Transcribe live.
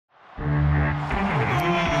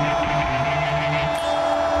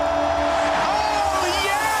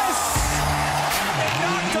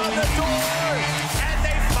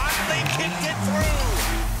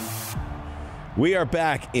We are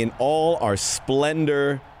back in all our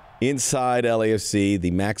splendor inside LAFC, the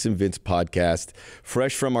Max and Vince podcast,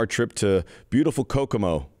 fresh from our trip to beautiful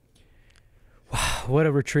Kokomo. Wow, what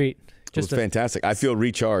a retreat. It was fantastic. I feel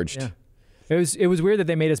recharged. Yeah. It was weird that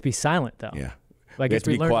they made us be silent, though. Yeah. Like,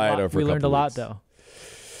 we learned a lot, though.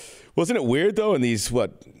 Wasn't it weird, though, in these,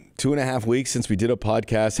 2.5 weeks since we did a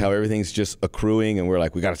podcast, how everything's just accruing, and we're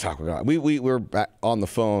like, we got to talk. We're back on the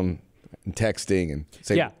phone and texting and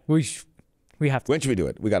saying, yeah, we have to. When should we do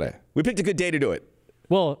it? We picked a good day to do it.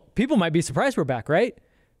 Well, people might be surprised we're back, right?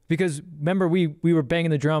 Because remember, we were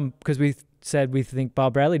banging the drum because we said we think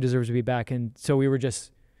Bob Bradley deserves to be back, and so we were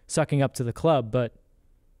just sucking up to the club. But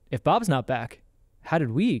if Bob's not back, how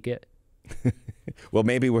did we get? Well,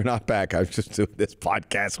 maybe we're not back. I was just doing this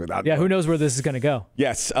podcast without. Yeah, who knows where this is going to go?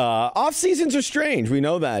 Yes, off seasons are strange. We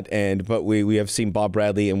know that, but we have seen Bob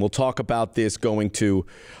Bradley, and we'll talk about this going to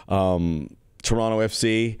Toronto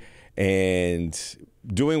FC and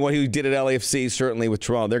doing what he did at LAFC. Certainly with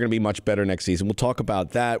Toronto, they're going to be much better next season. We'll talk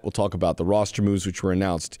about that. We'll talk about the roster moves which were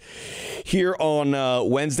announced here on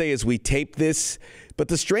Wednesday as we tape this. But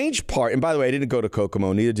the strange part, and by the way, I didn't go to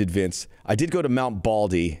Kokomo, neither did Vince. I did go to Mount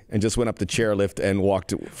Baldy and just went up the chairlift and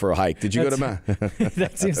walked for a hike. Did you go to Mount?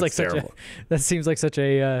 That seems like such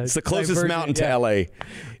a. It's the closest mountain to LA.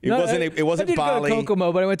 It wasn't I Bali. Go to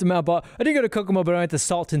Kokomo, but I went to Mount Baldy. I didn't go to Kokomo, but I went to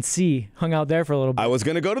Salton Sea. Hung out there for a little bit. I was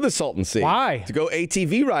going to go to the Salton Sea. Why? To go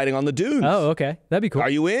ATV riding on the dunes. Oh, okay, that'd be cool. Are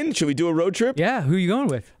you in? Should we do a road trip? Yeah. Who are you going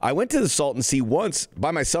with? I went to the Salton Sea once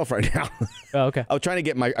by myself right now. Oh, okay. I was trying to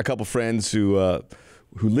get a couple friends who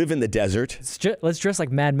live in the desert. Let's dress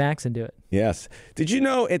like Mad Max and do it. Yes. Did you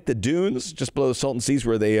know at the dunes, just below the Salton Seas,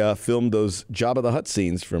 where they filmed those Jabba the Hutt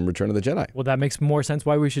scenes from Return of the Jedi? Well, that makes more sense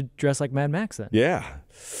why we should dress like Mad Max then. Yeah.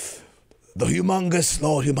 The humongous,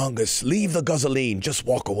 Lord humongous, leave the guzzling, just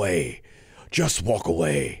walk away. Just walk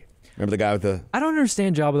away. Remember the guy with the... I don't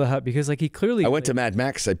understand Jabba the Hutt because he clearly... I went to Mad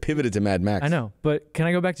Max. I pivoted to Mad Max. I know, but can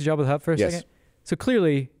I go back to Jabba the Hutt for a second? So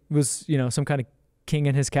clearly it was, some kind of king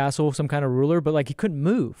in his castle, some kind of ruler, but he couldn't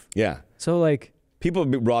move. Yeah. So people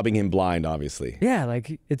have been robbing him blind, obviously. Yeah,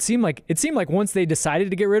 it seemed like once they decided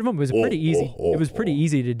to get rid of him, it was pretty easy. It was pretty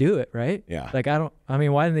easy to do it, right? Yeah.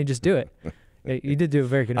 Why didn't they just do it? He did do a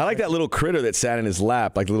very good. I like that little critter that sat in his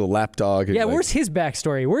lap, like a little lap dog. Yeah, where's his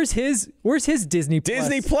backstory? Where's his Disney Plus?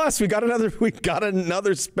 Disney Plus. We got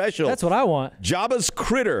another special. That's what I want. Jabba's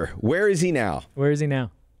critter. Where is he now?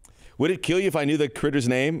 Would it kill you if I knew the critter's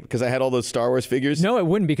name because I had all those Star Wars figures? No, it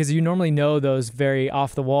wouldn't, because you normally know those very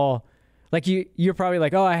off the wall. Like you're probably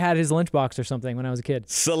like, oh, I had his lunchbox or something when I was a kid.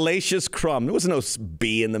 Salacious Crumb. There was no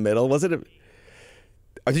B in the middle, was it?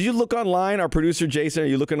 Did you look online? Our producer Jason, are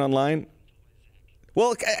you looking online?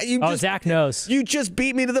 Well, Zach knows. You just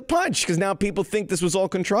beat me to the punch because now people think this was all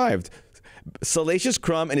contrived. Salacious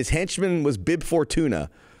Crumb and his henchman was Bib Fortuna,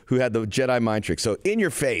 who had the Jedi mind trick. So in your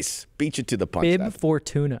face, beat you to the punch. Bib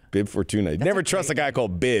Fortuna. You never trust a guy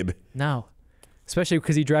called Bib. No. Especially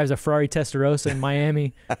because he drives a Ferrari Testarossa in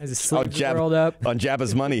Miami as he sleeves the world up. On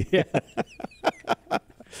Jabba's money. Yeah.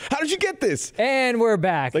 How did you get this? And we're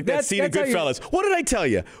back. Like that scene in Goodfellas. What did I tell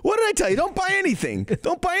you? Don't buy anything.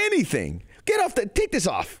 Don't buy anything. Take this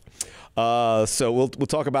off. So we'll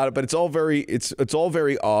talk about it, but it's all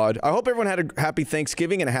very odd. I hope everyone had a happy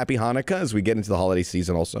Thanksgiving and a happy Hanukkah as we get into the holiday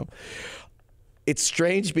season also. It's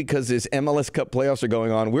strange because this MLS Cup Playoffs are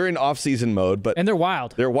going on. We're in off-season mode, and they're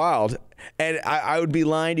wild. They're wild. And I would be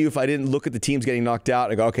lying to you if I didn't look at the teams getting knocked out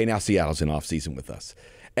and go, okay, now Seattle's in off-season with us.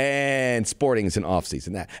 And Sporting's in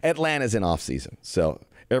off-season. Atlanta's in off-season. So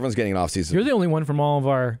everyone's getting an off-season. You're the only one from all of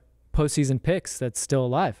our postseason picks that's still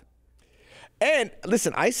alive. And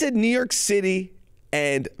listen, I said New York City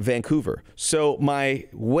and Vancouver. So my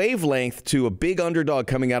wavelength to a big underdog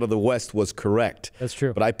coming out of the West was correct. That's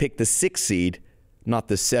true. But I picked the 6th seed, not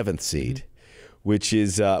the 7th seed, which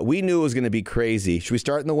is, we knew it was going to be crazy. Should we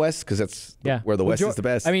start in the West? Because that's where the West is the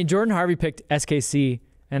best. I mean, Jordan Harvey picked SKC.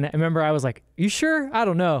 And I remember I was like, you sure? I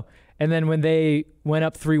don't know. And then when they went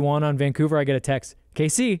up 3-1 on Vancouver, I get a text,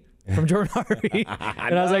 KC, from Jordan Harvey.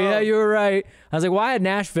 And I was like, yeah, you were right. I was like, well, I had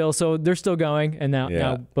Nashville, so they're still going. And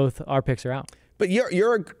now both our picks are out. But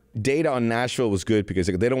your data on Nashville was good because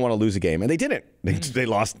they don't want to lose a game. And they didn't. They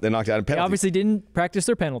lost. They knocked out in penalties. They obviously didn't practice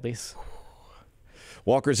their penalties.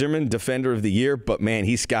 Walker Zimmerman, Defender of the Year, but man,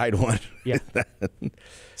 he skied one. Yeah.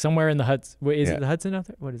 Somewhere in the Hudson. Wait, is it the Hudson out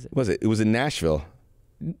there? What is it? It was in Nashville.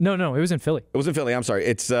 No, it was in Philly. It was in Philly. I'm sorry.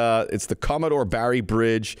 It's the Commodore Barry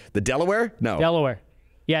Bridge. The Delaware? No. Delaware.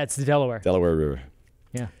 Yeah, it's the Delaware. Delaware River.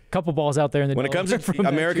 Yeah. Couple balls out there in the When Delaware. it comes to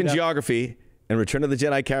American geography and Return of the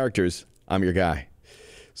Jedi characters, I'm your guy.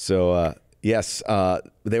 So, yes,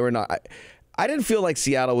 they were not. I didn't feel like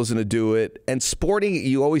Seattle was going to do it. And Sporting,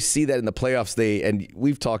 you always see that in the playoffs. And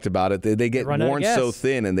we've talked about it. They get worn so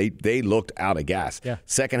thin, and they looked out of gas. Yeah.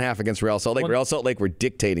 Second half against Real Salt Lake. Real Salt Lake were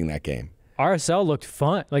dictating that game. RSL looked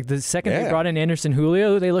fun. Like the second they brought in Anderson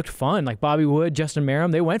Julio, they looked fun. Like Bobby Wood, Justin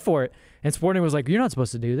Merrim, they went for it. And Sporting was like, "You're not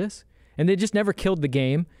supposed to do this." And they just never killed the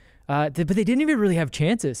game. But they didn't even really have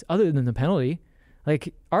chances other than the penalty.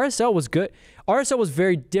 Like, RSL was good. RSL was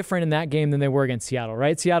very different in that game than they were against Seattle,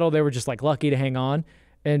 right? Seattle, they were just, like, lucky to hang on.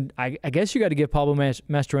 And I guess you got to give Pablo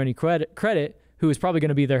Mastroeni credit, who is probably going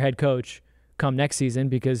to be their head coach come next season,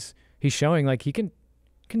 because he's showing, like, he can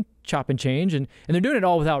chop and change. And they're doing it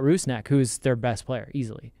all without Rusnak, who's their best player,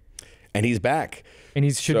 easily. And he's back. And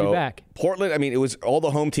he should be back. Portland, I mean, it was all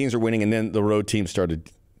the home teams are winning, and then the road teams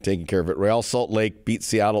started taking care of it. Real Salt Lake beat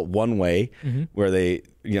Seattle one way, where they,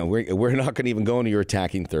 we're not going to even go into your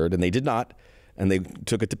attacking third, and they did not, and they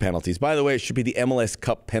took it to penalties. By the way, it should be the MLS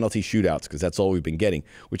Cup penalty shootouts, because that's all we've been getting,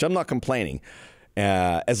 which I'm not complaining,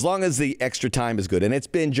 as long as the extra time is good, and it's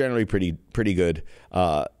been generally pretty good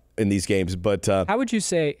in these games. But how would you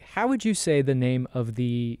say the name of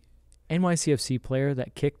the NYCFC player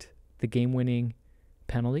that kicked the game-winning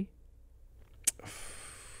penalty?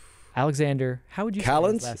 Alexander, how would you say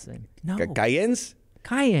his last name? No. Cayens?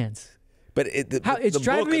 But it's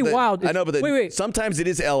driving me wild. I know, but wait. Sometimes it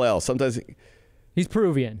is LL. Sometimes he's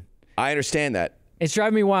Peruvian. I understand that. It's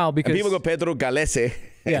driving me wild because... And people go Pedro Galese,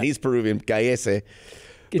 and he's Peruvian, Gallese.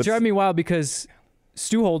 It's driving me wild because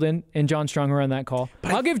Stu Holden and John Strong are on that call.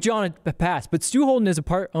 I'll give John a pass, but Stu Holden is a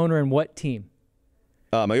part owner in what team?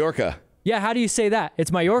 Mallorca. Yeah, how do you say that?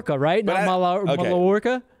 It's Mallorca, right? Not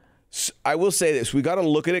Mallorca? I will say this. We got to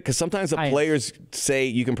look at it, because sometimes the players say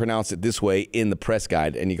you can pronounce it this way in the press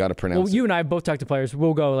guide, and you got to pronounce it. Well, you and I both talk to players.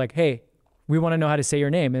 We'll go like, "Hey, we want to know how to say your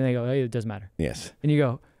name," and they go, "Hey, it doesn't matter." Yes. And you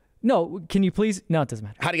go, "No, can you please?" No, it doesn't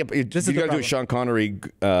matter. How do you got to do it Sean Connery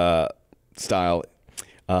style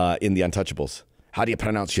in The Untouchables? How do you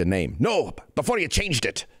pronounce your name? No, before you changed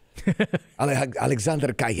it.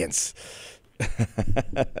 Alexander Cayens.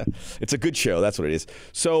 It's a good show. That's what it is.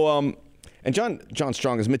 So, and John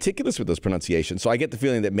Strong is meticulous with those pronunciations, so I get the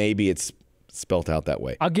feeling that maybe it's spelt out that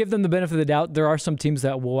way. I'll give them the benefit of the doubt. There are some teams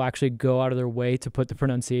that will actually go out of their way to put the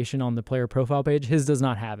pronunciation on the player profile page. His does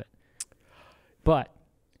not have it. But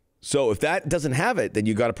so if that doesn't have it, then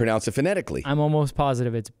you got to pronounce it phonetically. I'm almost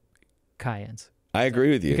positive it's Cayens. I agree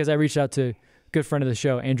with you. Because I reached out to a good friend of the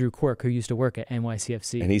show, Andrew Quirk, who used to work at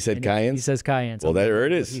NYCFC. And he said Cayens? He says Cayens. Well, there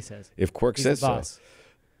it is. He says. If Quirk says so.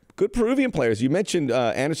 Good Peruvian players. You mentioned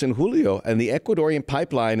Anderson Julio, and the Ecuadorian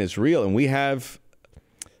pipeline is real, and we have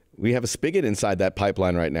a spigot inside that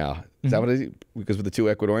pipeline right now. Is that what it is? Because with the two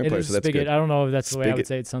Ecuadorian players, so that's spigot. good. I don't know if that's the way I would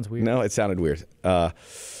say it. It sounds weird. No, it sounded weird.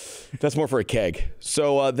 That's more for a keg.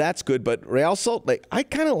 So that's good. But Real Salt Lake, I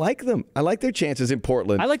kind of like them. I like their chances in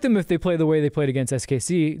Portland. I like them if they play the way they played against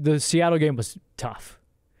SKC. The Seattle game was tough.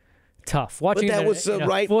 Watching but that was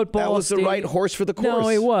the right horse for the course. No,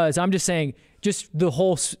 it was. I'm just saying, just the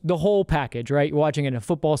whole package, right? You're watching it in a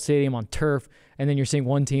football stadium on turf, and then you're seeing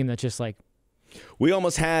one team that's just like, we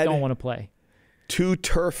almost had don't want to play. 2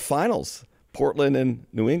 turf finals, Portland and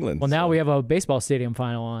New England. Well, now we have a baseball stadium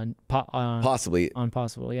final on possibly,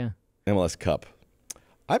 yeah. MLS Cup.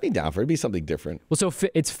 I'd be down for it. It'd be something different. Well, so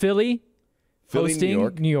it's Philly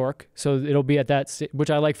hosting New York. So it'll be at that, which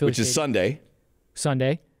I like Philly. Which is Sunday.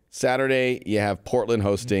 Saturday, you have Portland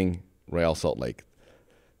hosting Real Salt Lake.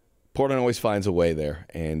 Portland always finds a way there.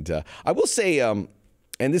 And I will say, and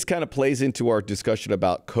this kind of plays into our discussion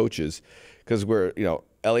about coaches, because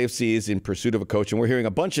LAFC is in pursuit of a coach, and we're hearing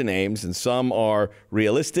a bunch of names, and some are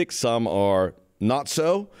realistic, some are not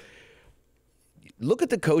so. Look at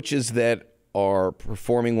the coaches that are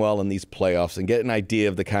performing well in these playoffs and get an idea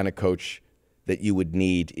of the kind of coach that you would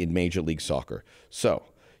need in Major League Soccer. So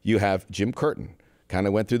you have Jim Curtin, kind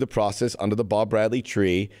of went through the process under the Bob Bradley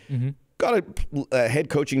tree, got a head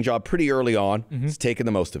coaching job pretty early on, has taken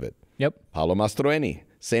the most of it. Yep. Paulo Mastroeni,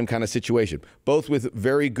 same kind of situation. Both with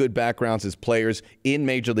very good backgrounds as players in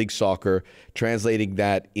Major League Soccer, translating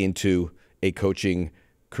that into a coaching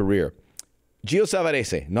career. Gio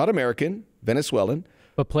Savarese, not American, Venezuelan.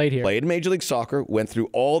 But played here. Played in Major League Soccer, went through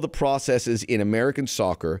all the processes in American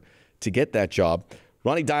soccer to get that job.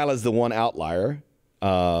 Ronnie Dyla is the one outlier.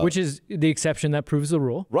 Which is the exception that proves the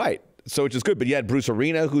rule. Right. So which is good. But you had Bruce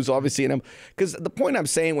Arena, who's obviously in them. Because the point I'm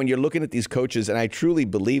saying, when you're looking at these coaches, and I truly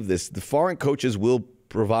believe this, the foreign coaches will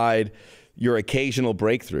provide your occasional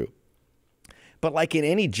breakthrough. But like in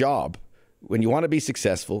any job, when you want to be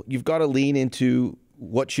successful, you've got to lean into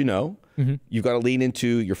what you know. You've got to lean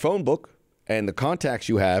into your phone book and the contacts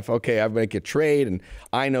you have. Okay, I make a trade, and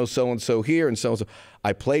I know so-and-so here and so-and-so.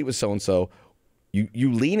 I played with so-and-so.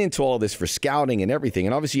 you lean into all of this for scouting and everything,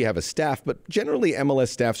 and obviously you have a staff, but generally MLS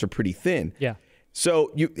staffs are pretty thin. Yeah.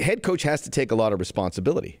 So head coach has to take a lot of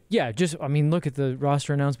responsibility. Yeah, look at the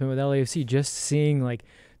roster announcement with LAFC. Just seeing like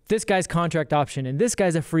this guy's contract option and this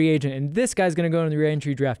guy's a free agent and this guy's going to go in the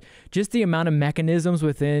re-entry draft. Just the amount of mechanisms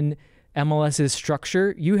within MLS's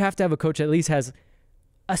structure, you have to have a coach that at least has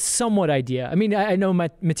a somewhat idea. I mean, I know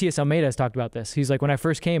Matias Almeida has talked about this. He's like, when I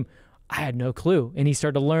first came, I had no clue, and he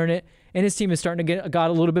started to learn it, and his team is starting to got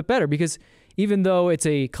a little bit better because even though it's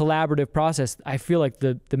a collaborative process, I feel like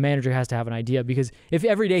the manager has to have an idea, because if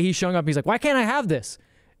every day he's showing up, he's like, why can't I have this?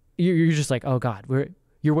 You're just like, oh God,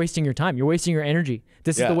 you're wasting your time. You're wasting your energy.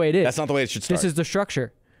 This is the way it is. That's not the way it should start. This is the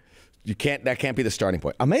structure. That can't be the starting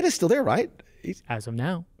point. Almeida's still there, right? As of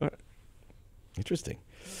now. Interesting.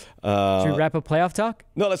 Should we wrap up playoff talk?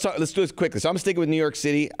 No, let's do this quickly. So I'm sticking with New York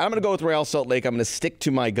City. I'm going to go with Real Salt Lake. I'm going to stick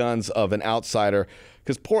to my guns of an outsider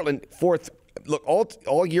because Portland, fourth. Look,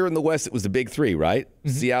 all year in the West, it was the big three, right? Mm-hmm.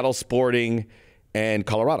 Seattle, Sporting, and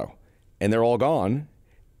Colorado. And they're all gone.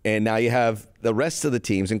 And now you have the rest of the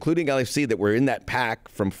teams, including LAFC, that were in that pack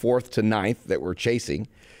from 4th to 9th that we're chasing.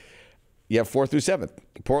 You have 4th through 7th.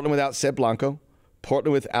 Portland without Seb Blanco.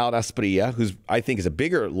 Portland without Asprilla, who's I think is a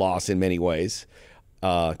bigger loss in many ways.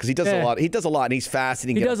 Because he does a lot. He does a lot, and he's fast.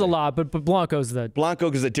 And he does a lot, but Blanco's the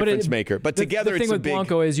difference maker. But together, the thing with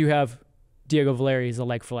Blanco is you have Diego Valeri is a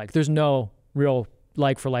like for like. There's no real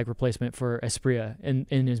like for like replacement for Asprilla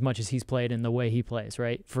in as much as he's played and the way he plays,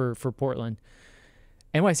 right? For Portland,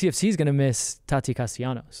 NYCFC is going to miss Tati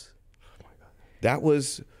Castellanos. Oh my God, that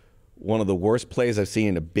was one of the worst plays I've seen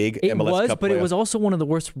in a big MLS Cup playoff. But it was also one of the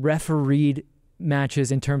worst refereed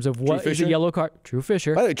matches in terms of what is a yellow card. Drew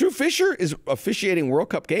Fisher. By the way, Drew Fisher is officiating World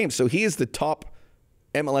Cup games, so he is the top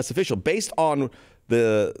MLS official. Based on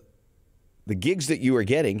the gigs that you are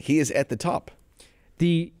getting, he is at the top.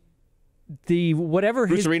 The whatever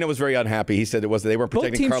Bruce Arena was very unhappy. He said they weren't protecting Carlos Vela.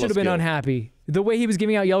 Both teams should have been unhappy. The way he was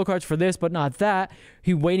giving out yellow cards for this, but not that.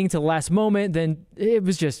 He waiting to the last moment. Then there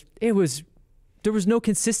was no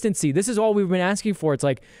consistency. This is all we've been asking for. It's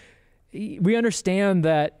like, we understand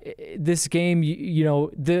that this game,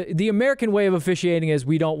 the American way of officiating is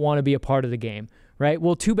we don't want to be a part of the game, right?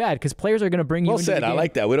 Well, too bad, because players are going to bring you into the game. I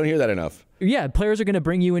like that. We don't hear that enough. Yeah, players are going to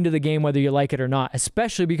bring you into the game whether you like it or not,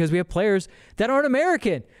 especially because we have players that aren't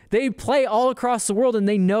American. They play all across the world, and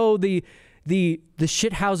they know the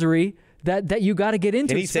shithousery that you got to get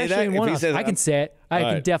into. Can he say that? I can say it. I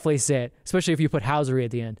can definitely say it, especially if you put housery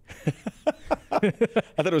at the end. I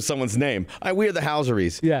thought it was someone's name. We are the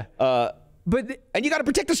Houseries. Yeah. And you got to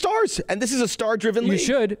protect the stars. And this is a star-driven league. You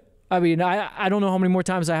should. I mean, I don't know how many more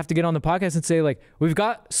times I have to get on the podcast and say, like, we've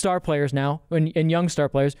got star players now and young star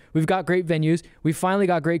players. We've got great venues. We've finally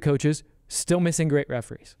got great coaches. Still missing great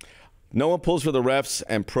referees. No one pulls for the refs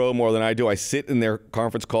and pro more than I do. I sit in their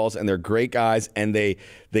conference calls, and they're great guys, and they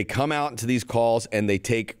come out into these calls, and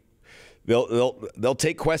they'll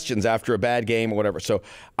take questions after a bad game or whatever. So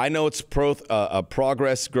I know it's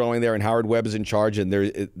progress growing there, and Howard Webb is in charge.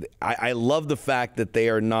 And I love the fact that they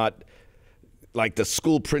are not like the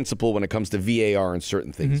school principal when it comes to VAR and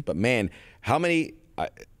certain things. Mm-hmm. But man, how many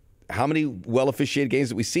well officiated games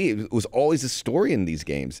that we see? It was always a story in these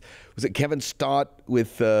games. Was it Kevin Stott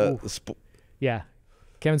with Yeah.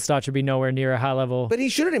 Kevin Stott should be nowhere near a high level. But he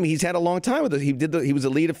shouldn't. I mean, he's had a long time with it. He was a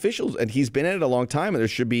lead official, and he's been at it a long time. And there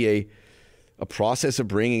should be a process of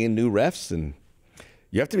bringing in new refs, and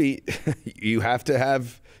you have to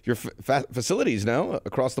have your facilities now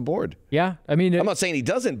across the board. Yeah, I mean, I'm not saying he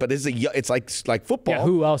doesn't, but it's like football. Yeah,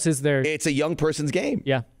 who else is there? It's a young person's game.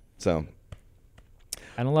 Yeah. So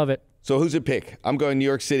I don't love it. So who's your pick? I'm going New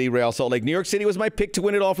York City, Real Salt Lake. New York City was my pick to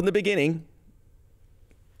win it all from the beginning.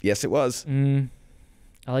 Yes, it was.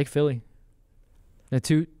 I like Philly. The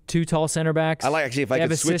two tall center backs. I like, actually, if I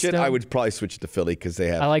could switch it, I would probably switch it to Philly because they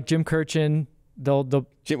have. I like Jim Kirchin.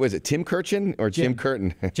 Was it Tim Kirchin or Jim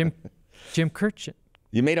Curtin? Jim Kirchin.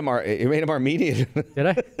 You made him Armenian. Did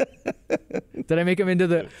I? Did I make him into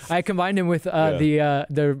the? I combined him with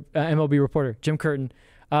the MLB reporter, Jim Curtin.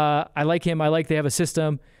 I like him. I like they have a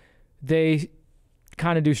system. They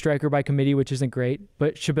kind of do striker by committee, which isn't great.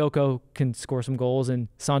 But Shabilko can score some goals, and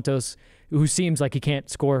Santos, who seems like he can't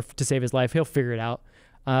score to save his life, he'll figure it out.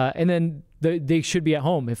 And then they should be at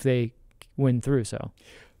home if they win through. So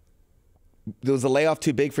was the layoff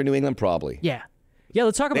too big for New England? Probably. Yeah.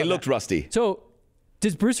 Let's talk about. They looked rusty. So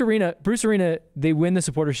does Bruce Arena? They win the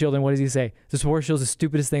Supporter Shield, and what does he say? The Supporter Shield is the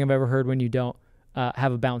stupidest thing I've ever heard when you don't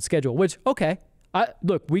have a balanced schedule. Which, okay,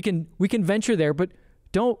 look, we can venture there, but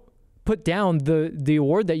don't put down the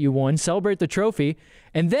award that you won, celebrate the trophy,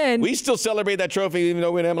 and then we still celebrate that trophy even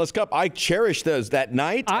though we win MLS Cup. I cherish those that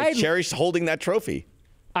night. I cherish holding that trophy.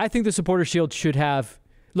 I think the Supporter Shield should have.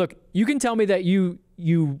 Look, you can tell me that you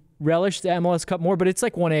relish the MLS Cup more, but it's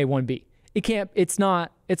like 1A, 1B. It can't. It's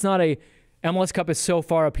not a MLS Cup is so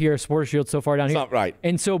far up here, Supporter Shield so far down here. It's not right.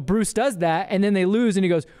 And so Bruce does that, and then they lose, and he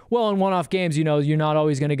goes, well, in one-off games, you're not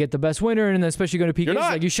always going to get the best winner, and especially going to PKs.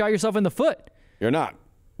 Like, you shot yourself in the foot. You're not.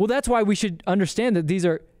 Well, that's why we should understand that these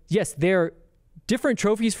are, yes, they're different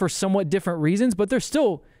trophies for somewhat different reasons, but they're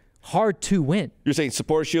still hard to win. You're saying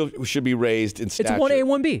Supporter Shield should be raised in stature. It's 1A,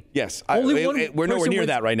 1B. Yes. We're nowhere near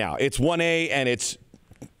that right now. It's 1A and it's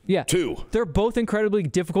 2. They're both incredibly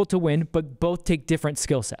difficult to win, but both take different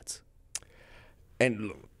skill sets.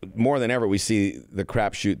 And more than ever, we see the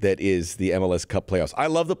crapshoot that is the MLS Cup playoffs. I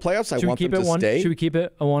love the playoffs. I want them to stay. Should we keep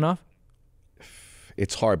it a one-off?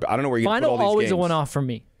 It's hard, but I don't know where you're going to put all these Final always games. A one-off for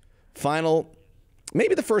me. Final,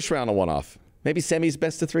 maybe the first round a one-off. Maybe semis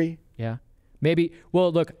best of 3. Yeah. Maybe.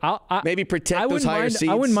 Well, look, maybe protect those higher seeds.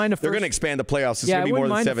 I wouldn't mind They're going to expand the playoffs. It's going to be more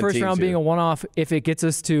than 7 teams. I wouldn't mind the first round being a one-off if it gets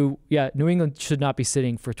us to. New England should not be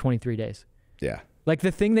sitting for 23 days. Yeah. Like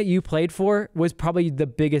the thing that you played for was probably the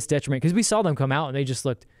biggest detriment because we saw them come out and they just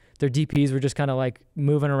looked. Their DPs were just kind of like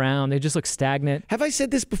moving around. They just looked stagnant. Have I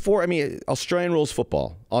said this before? I mean, Australian rules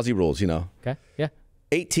football, Aussie rules. Okay. Yeah.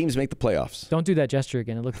 8 teams make the playoffs. Don't do that gesture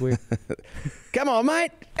again. It looked weird. Come on,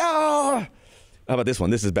 mate. Oh. How about this one?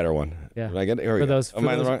 This is a better one. Yeah. Did I get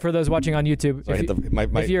it? For those watching on YouTube,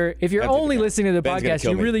 if you're only listening to the podcast,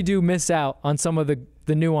 you really do miss out on some of the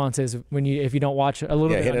nuances if you don't watch a little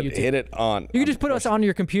bit on YouTube. Hit it on. You can just put us on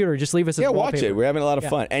your computer. Just leave us as wallpaper. Watch it. We're having a lot of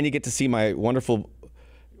fun, and you get to see my wonderful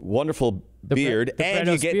beard, and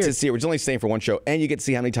you get to see it. We're only staying for one show, and you get to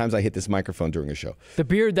see how many times I hit this microphone during a show. The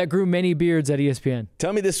beard that grew many beards at ESPN.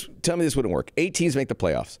 Tell me this wouldn't work. 8 teams make the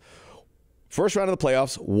playoffs. First round of the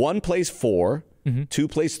playoffs, 1 plays 4, 2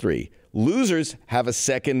 plays 3. Losers have a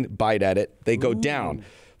second bite at it. They go down.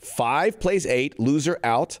 5 plays 8, loser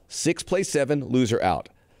out. 6 plays 7, loser out.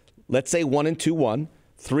 Let's say 1 and 2 won.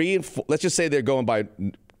 3 and 4. Let's just say they're going by.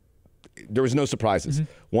 There was no surprises.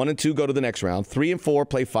 1 and 2 go to the next round. 3 and 4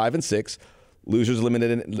 play 5 and 6. Losers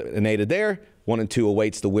eliminated there. 1 and 2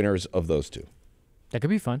 awaits the winners of those 2. That could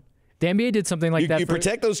be fun. The NBA did something like that. You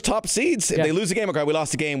protect those top seeds. If they lose the game, okay, we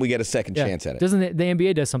lost the game, we get a second chance at it. Doesn't the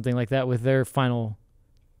NBA does something like that with their final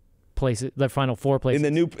places, their final 4 places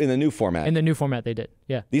in the new format? In the new format, they did.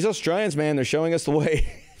 Yeah. These Australians, man, they're showing us the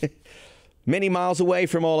way. Many miles away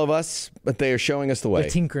from all of us, but they are showing us the way. They're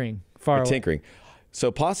tinkering far away. Tinkering. So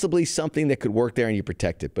possibly something that could work there, and you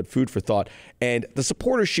protect it. But food for thought. And the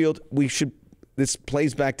Supporter Shield, this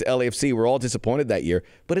plays back to LAFC. We're all disappointed that year,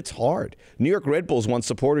 but it's hard. New York Red Bulls won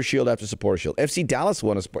Supporter Shield after Supporter Shield. FC Dallas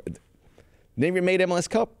won They never made MLS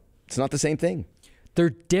Cup. It's not the same thing. They're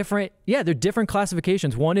different. Yeah, they're different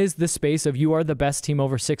classifications. One is the space of you are the best team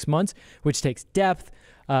over 6 months, which takes depth.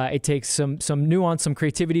 It takes some nuance, some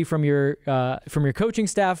creativity from your coaching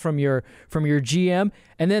staff, from your GM,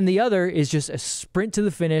 and then the other is just a sprint to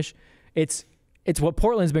the finish. It's what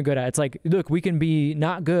Portland's been good at. It's like, look, we can be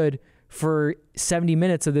not good for 70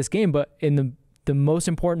 minutes of this game, but in the most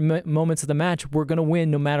important moments of the match, we're going to win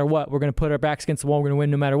no matter what. We're going to put our backs against the wall. We're going to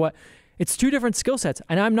win no matter what. It's 2 different skill sets,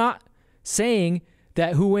 and I'm not saying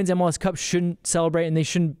that who wins MLS Cup shouldn't celebrate and they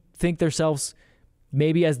shouldn't think themselves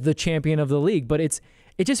maybe as the champion of the league, but it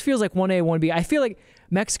just feels like 1A, 1B. I feel like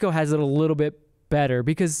Mexico has it a little bit better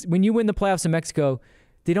because when you win the playoffs in Mexico,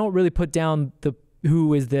 they don't really put down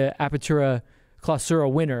who is the Apertura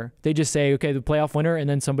Clausura winner. They just say, okay, the playoff winner, and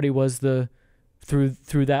then somebody was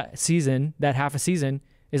through that season, that half a season,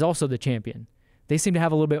 is also the champion. They seem to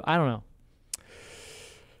have a little bit, I don't know.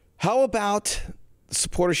 How about the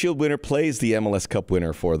Supporter Shield winner plays the MLS Cup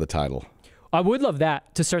winner for the title? I would love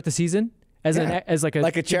that to start the season. As like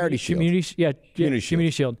a charity shield. Community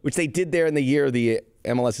shield. Which they did there in the year the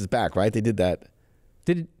MLS is back, right? They did that.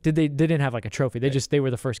 They didn't have like a trophy. They were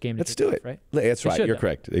the first game to Let's do it. Right? That's right. You're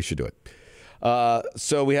correct. They should do it.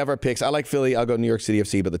 So we have our picks. I like Philly. I'll go New York City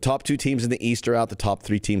FC, but the top 2 teams in the East are out. The top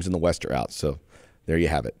 3 teams in the West are out. So there you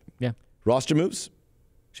have it. Yeah. Roster moves?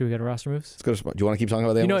 Should we go to roster moves? Let's go to, do you want to keep talking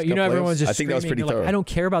about the MLS Cup playoffs? Everyone's just I think that was pretty thorough. I don't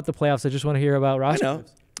care about the playoffs. I just want to hear about roster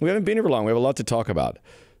moves. We haven't been here for long. We have a lot to talk about.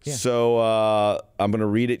 Yeah. So I'm going to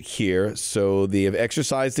read it here. So they have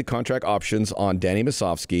exercised the contract options on Danny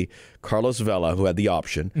Masovsky, Carlos Vela, who had the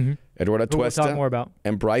option, Eduardo Atuesta,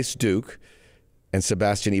 and Bryce Duke, and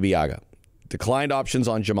Sebastian Ibiaga. Declined options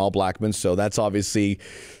on Jamal Blackman. So that's obviously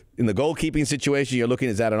in the goalkeeping situation. You're looking,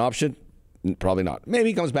 is that an option? Probably not. Maybe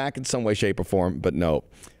he comes back in some way, shape, or form, but no.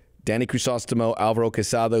 Danny Crisostomo, Alvaro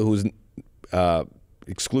Quesada, who's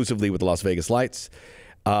exclusively with the Las Vegas Lights.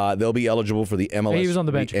 They'll be eligible for the MLS he was on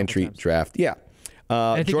the bench entry draft. Yeah.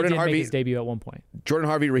 I think Jordan he did Harvey, make his debut at one point. Jordan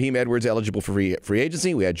Harvey, Raheem Edwards eligible for free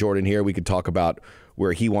agency. We had Jordan here. We could talk about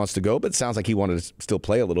where he wants to go, but it sounds like he wanted to still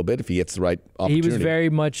play a little bit if he gets the right opportunity. He was very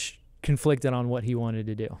much conflicted on what he wanted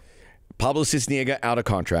to do. Pablo Cisniega out of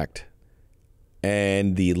contract,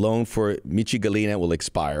 and the loan for Michi Galina will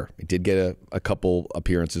expire. He did get a couple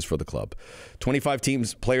appearances for the club. 25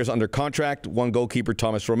 players under contract, one goalkeeper,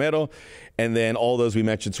 Thomas Romero, and then all those we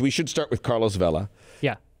mentioned. So we should start with Carlos Vela.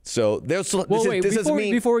 Yeah. So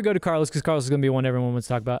before we go to Carlos, because Carlos is going to be one everyone wants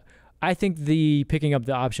to talk about, I think the picking up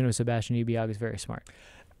the option of Sebastian Ibiag is very smart.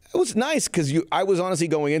 It was nice because I was honestly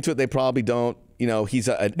going into it. They probably don't. He's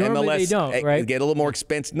an Normally MLS. they don't, right? Get a little more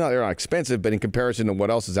expensive. No, they're not expensive, but in comparison to what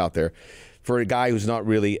else is out there, for a guy who's not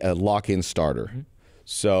really a lock-in starter,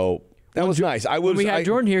 so that was nice. When we had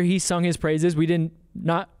Jordan here, he sung his praises. We didn't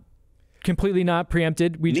completely not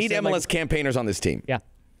preempted. We need MLS campaigners on this team. Yeah,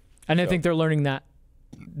 and I think they're learning that.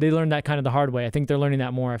 They learned that kind of the hard way. I think they're learning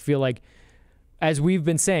that more. I feel like, as we've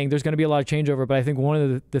been saying, there's going to be a lot of changeover, but I think one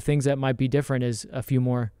of the things that might be different is a few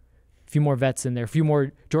more vets in there, a few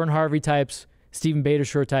more Jordan Harvey types, Steven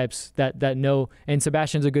Beitashour types that know, and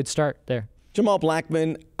Sebastian's a good start there. Jamal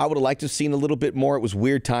Blackman, I would have liked to have seen a little bit more. It was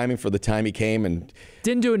weird timing for the time he came and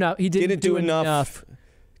didn't do enough. He didn't do enough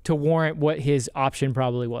to warrant what his option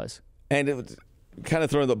probably was. And it was kind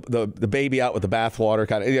of throwing the baby out with the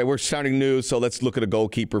bathwater. We're starting new, so let's look at a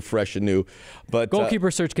goalkeeper fresh and new. But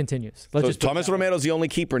goalkeeper search continues. Thomas Romero's the only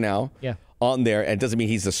keeper now on there, and it doesn't mean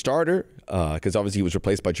he's the starter because obviously he was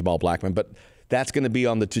replaced by Jamal Blackman, but that's going to be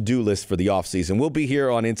on the to-do list for the offseason. We'll be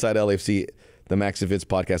here on Inside LAFC, the Max and Vince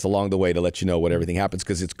podcast, along the way to let you know what everything happens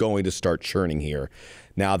because it's going to start churning here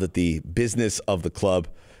now that the business of the club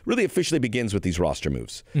really officially begins with these roster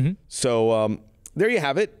moves. Mm-hmm. So there you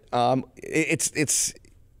have it. It's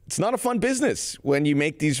not a fun business when you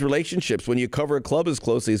make these relationships, when you cover a club as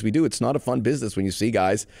closely as we do. It's not a fun business when you see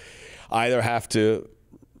guys either have to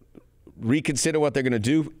reconsider what they're going to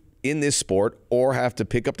do in this sport or have to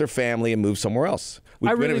pick up their family and move somewhere else.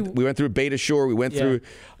 We went through Beitashour, we went through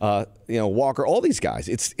Walker, all these guys.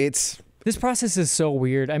 It's this process is so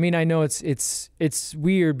weird. I mean, I know it's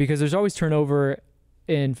weird because there's always turnover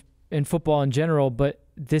in football in general, but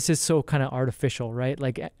this is so kind of artificial, right?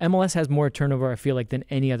 Like MLS has more turnover, I feel like, than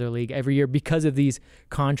any other league every year because of these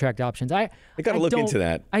contract options. I got to look into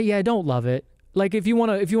that. I don't love it. Like if you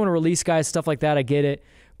want to release guys, stuff like that, I get it.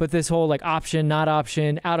 But this whole like option, not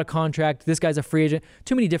option, out of contract, this guy's a free agent,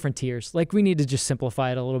 too many different tiers. Like we need to just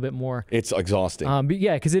simplify it a little bit more. It's exhausting. But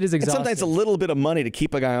yeah, because it is exhausting. And sometimes a little bit of money to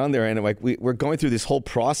keep a guy on there, and like we're going through this whole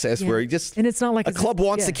process where and it's not like a club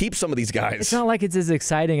wants to keep some of these guys. It's not like it's as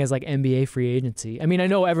exciting as like NBA free agency. I mean, I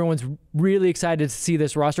know everyone's really excited to see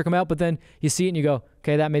this roster come out, but then you see it and you go,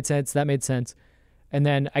 okay, that made sense. That made sense. And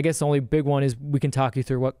then I guess the only big one is we can talk you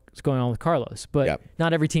through what's going on with Carlos, but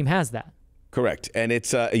not every team has that. Correct. And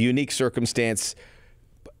it's a unique circumstance.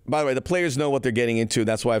 By the way, the players know what they're getting into.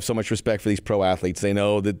 That's why I have so much respect for these pro athletes. They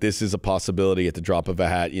know that this is a possibility at the drop of a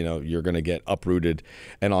hat. You're going to get uprooted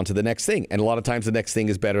and on to the next thing. And a lot of times the next thing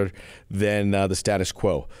is better than the status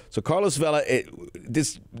quo. So Carlos Vela,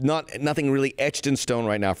 nothing really etched in stone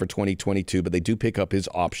right now for 2022, but they do pick up his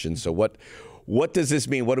option. So what does this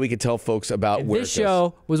mean? What do we tell folks about where this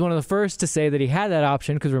show was one of the first to say that he had that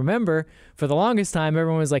option because remember, for the longest time,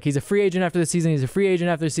 everyone was like, he's a free agent after the season. He's a free agent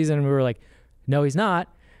after the season. And we were like, no, he's not.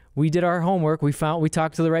 We did our homework. We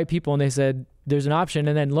talked to the right people and they said there's an option.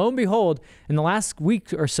 And then lo and behold, in the last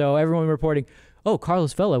week or so, everyone reporting, oh,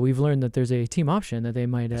 Carlos Vela, we've learned that there's a team option that they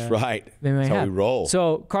might That's right. They might That's have. how we roll.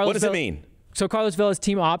 So what does it mean? So Carlos Vela's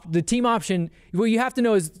the team option, what you have to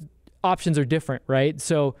know is options are different, right?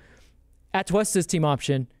 So Atuesta's team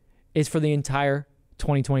option is for the entire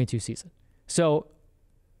 2022 season. So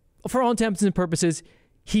for all intents and purposes,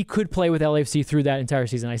 he could play with LAFC through that entire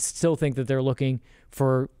season. I still think that they're looking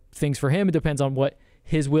for things for him. It depends on what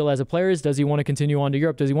his will as a player is. Does he want to continue on to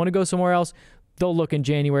Europe? Does he want to go somewhere else? They'll look in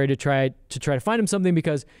January to try to find him something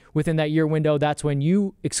because within that year window, that's when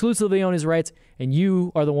you exclusively own his rights and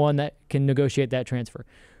you are the one that can negotiate that transfer.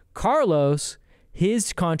 Carlos,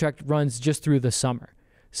 his contract runs just through the summer.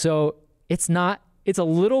 So it's a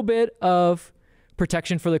little bit of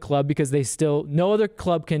protection for the club because no other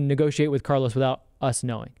club can negotiate with Carlos without us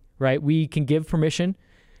knowing, right? We can give permission,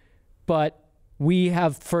 but we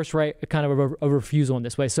have first right kind of a refusal in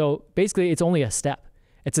this way. So basically it's only a step.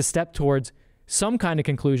 It's a step towards some kind of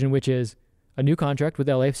conclusion, which is a new contract with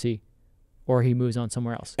LAFC or he moves on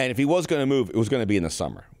somewhere else. And if he was going to move, it was going to be in the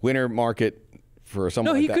summer. Winter market.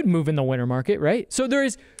 No, he could move in the winter market, right? So there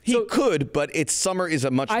is. He could, but summer is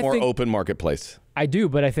a much more open marketplace. I do,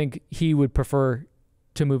 but I think he would prefer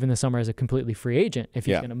to move in the summer as a completely free agent if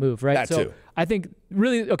he's going to move, right? That too. I think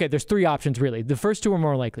really, okay, there's 3 options really. The first 2 are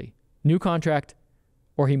more likely. New contract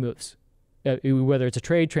or he moves. Whether it's a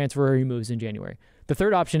trade, transfer, or he moves in January. The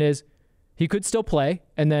third option is he could still play,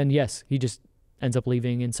 and then, yes, he just ends up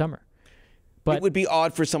leaving in summer. But it would be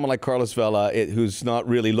odd for someone like Carlos Vela, who's not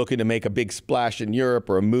really looking to make a big splash in Europe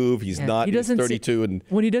or a move. He's not. He's 32. And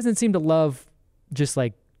when he doesn't seem to love just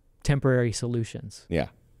like temporary solutions. Yeah.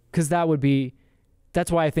 Because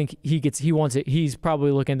that's why I think he wants it. He's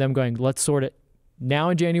probably looking at them going, let's sort it now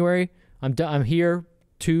in January. I'm done. I'm here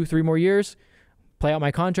 2-3 more years, play out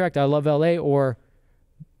my contract. I love LA, or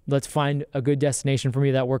let's find a good destination for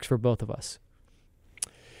me that works for both of us.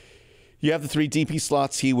 You have the 3 DP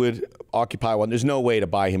slots. He would occupy one. There's no way to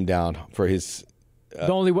buy him down for his.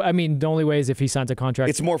 The only way is if he signs a contract.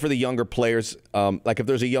 It's more for the younger players. Like if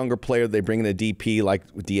there's a younger player, they bring in a DP like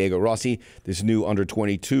Diego Rossi. This new under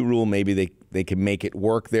 22 rule, maybe they can make it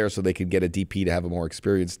work there, so they could get a DP to have a more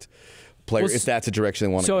experienced player, if that's a direction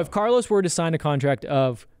they want to go. So if Carlos were to sign a contract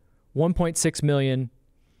of $1.6 million,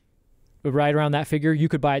 right around that figure, you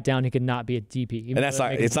could buy it down. He could not be a DP. And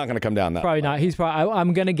it's not going to come down that. Probably not. He's probably.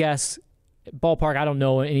 I'm going to guess ballpark. I don't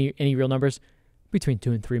know any real numbers. Between $2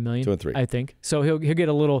 and $3 million. 2 and 3, I think. So he'll get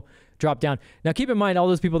a little drop down. Now keep in mind all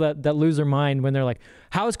those people that lose their mind when they're like,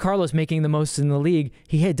 "How is Carlos making the most in the league?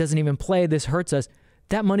 He doesn't even play. This hurts us."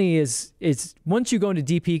 That money is once you go into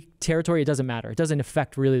DP territory, it doesn't matter. It doesn't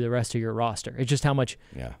affect really the rest of your roster. It's just how much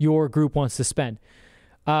your group wants to spend.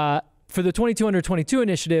 For the 22 under 22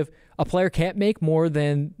 initiative, a player can't make more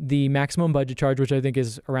than the maximum budget charge, which I think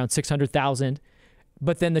is around $600,000.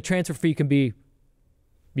 But then the transfer fee can be.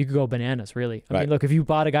 You could go bananas, really. I mean, look, if you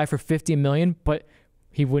bought a guy for $50 million, but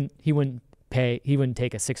he wouldn't take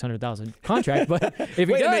a $600,000 contract. But if he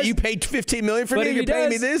Wait does, a minute, you paid $15 million for me. You're paying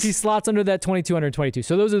me this. He slots under that 22 under 22.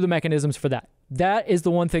 So those are the mechanisms for that. That is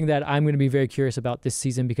the one thing that I'm going to be very curious about this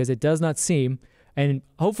season, because it does not seem, and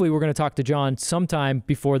hopefully we're going to talk to John sometime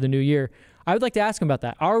before the new year. I would like to ask him about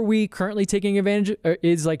that. Are we currently taking advantage? Or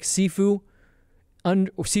is like Sifu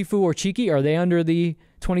or Cheeky? Are they under the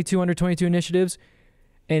 22 under 22 initiatives?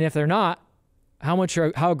 And if they're not, how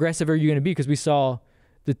aggressive are you going to be? Because we saw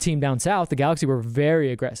the team down south, the Galaxy, were very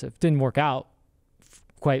aggressive. Didn't work out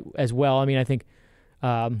quite as well. I mean, I think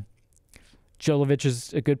Jolovich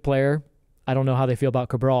is a good player. I don't know how they feel about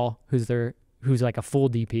Cabral, who's like a full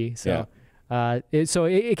DP. So it's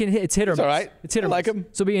hit or miss. All right. It's hit or miss. I like him.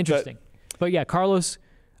 So it'll be interesting. But yeah, Carlos,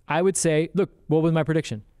 I would say, look, what was my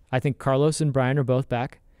prediction? I think Carlos and Brian are both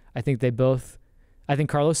back. I think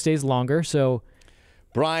Carlos stays longer. So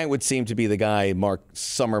Brian would seem to be the guy,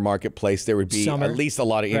 summer marketplace. There would be at least a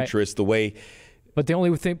lot of interest the way. But the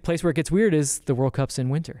only place where it gets weird is the World Cup's in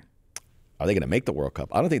winter. Are they going to make the World Cup?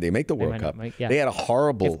 I don't think they make the World Cup. They had a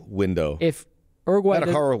horrible window. If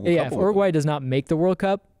Uruguay does not make the World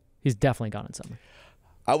Cup, he's definitely gone in summer.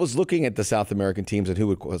 I was looking at the South American teams and who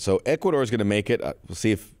would. So Ecuador is going to make it. We'll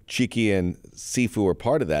see if Cheeky and Sifu are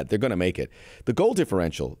part of that. They're going to make it. The goal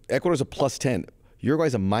differential, Ecuador's a +10.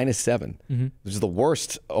 Uruguay's a -7. Mm-hmm. This is the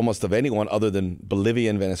worst almost of anyone other than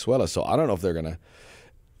Bolivia and Venezuela. So I don't know if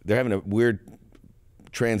they're having a weird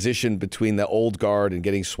transition between the old guard and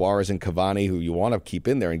getting Suarez and Cavani, who you want to keep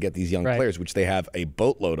in there and get these young players, which they have a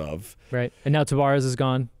boatload of. Right. And now Tavares is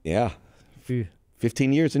gone. Yeah.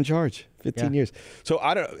 15 years in charge. 15 years. So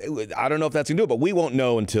I don't know if that's going to do it, but we won't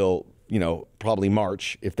know until, probably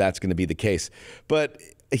March if that's going to be the case. But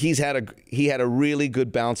he had a really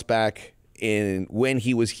good bounce back when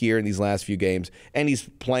he was here in these last few games, and he's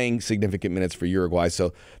playing significant minutes for Uruguay.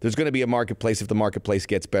 So there's going to be a marketplace if the marketplace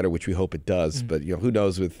gets better, which we hope it does. Mm-hmm. But who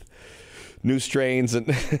knows with new strains and.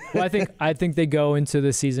 Well, I think they go into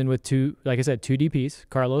the season with two DPs,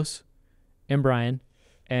 Carlos and Brian,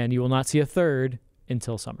 and you will not see a third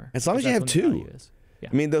until summer. As long as you have two. Yeah.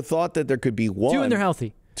 I mean, the thought that there could be one. Two and they're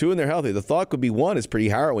healthy. The thought could be one is pretty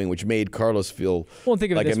harrowing, which made Carlos feel like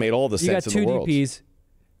it made all the sense in the world. You got two DPs.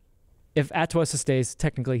 If Atuesta stays,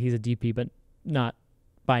 technically he's a DP, but not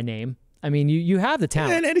by name. I mean, you have the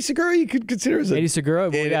talent. And Eddie Segura, you could consider as Eddie Segura,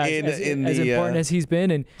 as important as he's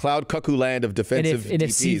been. And Cloud Cuckoo land of defensive DPs. And if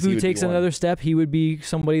Sifu takes another step, he would be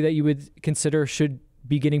somebody that you would consider should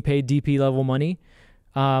be getting paid DP level money.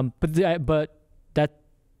 But that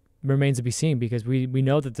remains to be seen, because we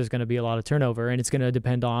know that there's going to be a lot of turnover, and it's going to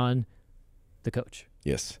depend on the coach.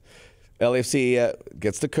 Yes. LAFC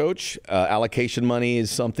gets the coach. Allocation money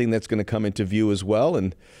is something that's going to come into view as well,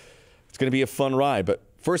 and it's going to be a fun ride. But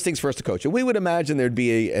first things first to coach. And we would imagine there'd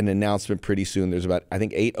be an announcement pretty soon. There's about, I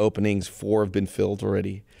think, 8 openings. 4 have been filled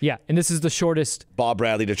already. Yeah, and this is the shortest. Bob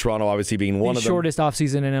Bradley to Toronto, obviously being one of them. Shortest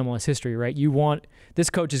offseason in MLS history, right? This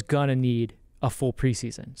coach is gonna need a full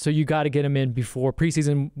preseason, so you got to get him in before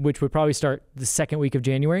preseason, which would probably start the second week of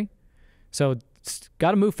January. So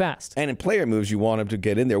got to move fast. And in player moves, you want him to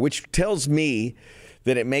get in there, which tells me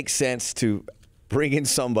that it makes sense to bring in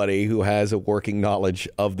somebody who has a working knowledge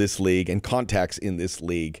of this league and contacts in this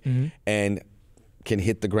league and can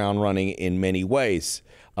hit the ground running in many ways.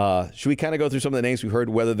 Should we kind of go through some of the names we've heard,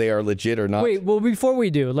 whether they are legit or not? Wait, well, before we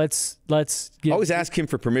do, let's always ask him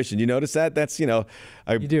for permission. You notice that? That's,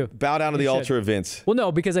 I do. Bow down to the altar of Vince. Well,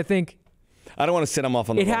 no, because I think I don't want to set him off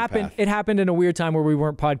on the wrong path. It happened in a weird time where we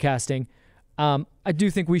weren't podcasting. I do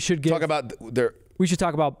think we should we should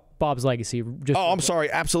talk about Bob's legacy. I'm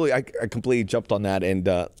sorry. Absolutely. I completely jumped on that. And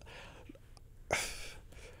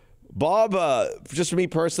Bob, just for me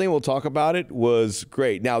personally, we'll talk about it, was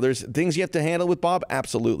great. Now, there's things you have to handle with Bob.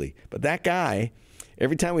 Absolutely. But that guy,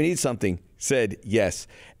 every time we need something, said yes.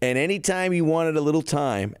 And anytime you wanted a little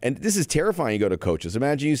time, and this is terrifying, you go to coaches.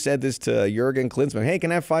 Imagine you said this to Jurgen Klinsmann. Hey,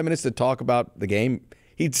 can I have 5 minutes to talk about the game?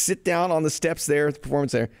 He'd sit down on the steps there, the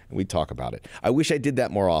performance there, and we'd talk about it. I wish I did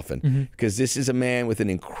that more often because this is a man with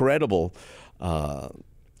an incredible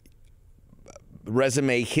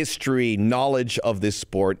resume, history, knowledge of this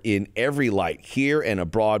sport in every light, here and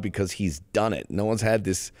abroad, because he's done it. No one's had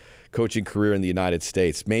this coaching career in the United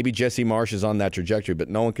States. Maybe Jesse Marsch is on that trajectory, but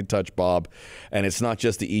no one can touch Bob. And it's not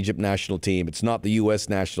just the Egypt national team. It's not the U.S.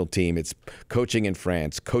 national team. It's coaching in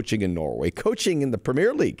France, coaching in Norway, coaching in the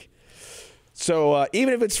Premier League. So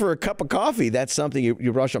even if it's for a cup of coffee, that's something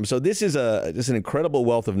you rush on. So this is an incredible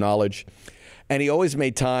wealth of knowledge, and he always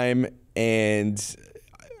made time. And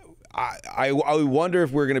I wonder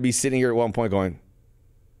if we're going to be sitting here at one point going,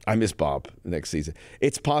 I miss Bob next season.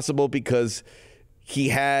 It's possible because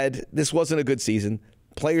this wasn't a good season.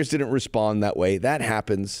 Players didn't respond that way. That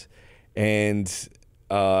happens, and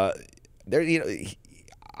I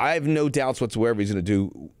have no doubts whatsoever he's going to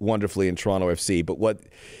do wonderfully in Toronto FC. But what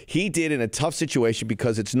he did in a tough situation,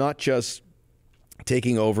 because it's not just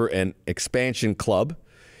taking over an expansion club,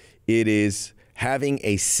 it is having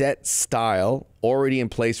a set style already in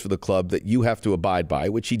place for the club that you have to abide by,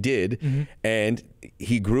 which he did. And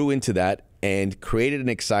he grew into that and created an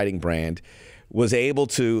exciting brand, was able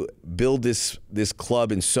to build this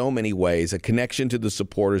club in so many ways, a connection to the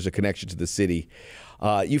supporters, a connection to the city.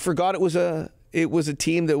 You forgot it was a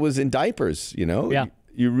team that was in diapers, Yeah.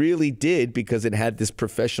 You really did, because it had this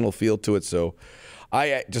professional feel to it. So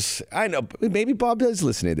I know maybe Bob does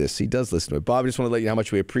listen to this. He does listen to it. Bob, I just want to let you know how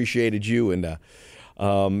much we appreciated you, and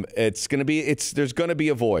there's going to be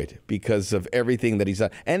a void because of everything that he's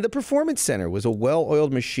done. And the Performance Center was a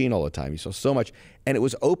well-oiled machine all the time. You saw so much, and it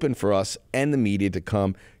was open for us and the media to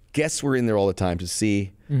come. Guests were in there all the time to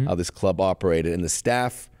see how this club operated, and the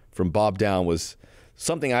staff from Bob down was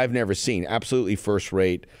something I've never seen. Absolutely first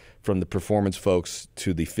rate, from the performance folks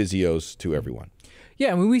to the physios to everyone.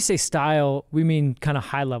 Yeah, when we say style, we mean kind of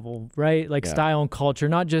high level, right? Like style and culture,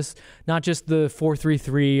 not just the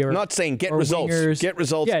 4-3-3 or. I'm not saying get results. Wingers. Get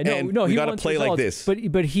results. Yeah, no, we got to play results. like this.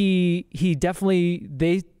 But he definitely,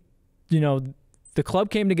 the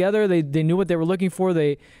club came together. They knew what they were looking for.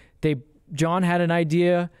 John had an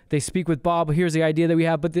idea. They speak with Bob. Here's the idea that we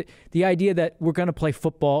have. But the idea that we're going to play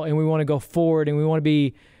football and we want to go forward and we want to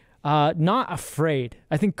be not afraid.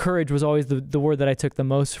 I think courage was always the word that I took the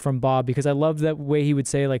most from Bob, because I loved that way he would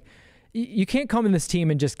say, like, you can't come in this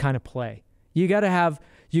team and just kind of play. You got to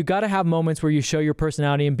have moments where you show your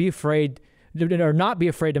personality and be afraid, or not be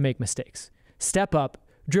afraid to make mistakes. Step up,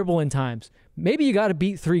 dribble in times. Maybe you got to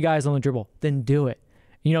beat 3 guys on the dribble. Then do it.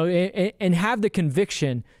 And have the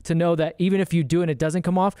conviction to know that even if you do and it doesn't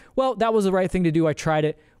come off, well, that was the right thing to do. I tried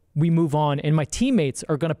it. We move on. And my teammates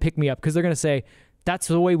are going to pick me up, because they're going to say, that's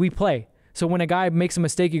the way we play. So when a guy makes a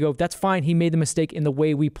mistake, you go, that's fine. He made the mistake in the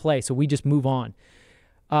way we play. So we just move on.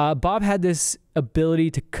 Bob had this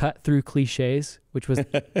ability to cut through cliches, which was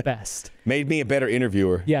the best. Made me a better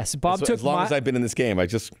interviewer. Yes. Bob took as long as I've been in this game,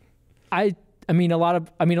 I mean, a lot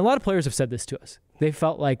of players have said this to us. They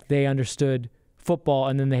felt like they understood football,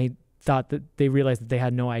 and then they thought that they realized that they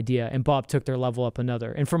had no idea, and Bob took their level up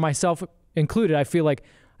another. And for myself included, I feel like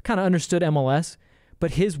I kind of understood MLS,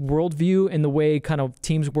 but his worldview and the way kind of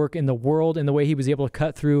teams work in the world, and the way he was able to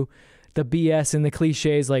cut through the BS and the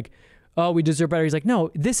cliches, like, oh, we deserve better. He's like, no,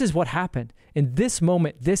 this is what happened. In this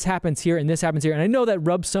moment, this happens here and this happens here. And I know that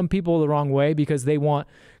rubs some people the wrong way, because they want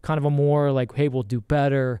kind of a more like, hey, we'll do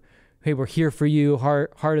better. Hey, we're here for you,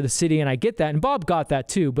 heart of the city. And I get that. And Bob got that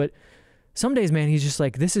too. But some days, man, he's just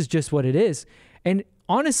like, this is just what it is. And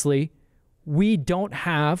honestly, we don't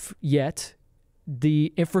have yet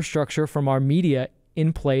the infrastructure from our media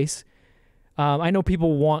in place. I know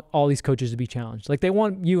people want all these coaches to be challenged. Like, they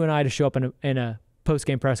want you and I to show up in a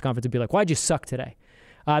post-game press conference and be like, why'd you suck today?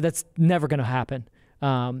 That's never going to happen.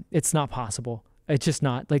 It's not possible. It's just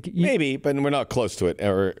not. Like, maybe, but we're not close to it.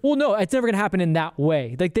 Well, no, it's never going to happen in that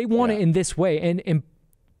way. Like, they want it in this way. And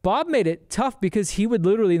Bob made it tough because he would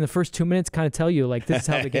literally in the first 2 minutes kind of tell you, like, this is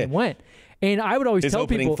how the game went. And I would always tell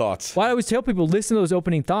people, thoughts. Well, I always tell people, listen to those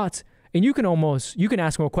opening thoughts. And you can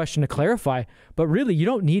ask him a question to clarify, but really you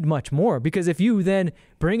don't need much more, because if you then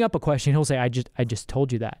bring up a question, he'll say, I just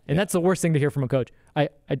told you that. And that's the worst thing to hear from a coach. I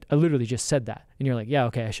literally just said that. And you're like, yeah,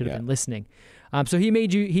 okay, I should have been listening. So he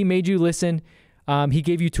made you listen. He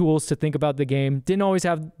gave you tools to think about the game. Didn't always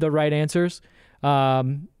have the right answers.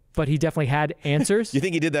 But he definitely had answers. You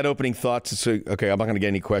think he did that opening thought to say, okay, I'm not going to get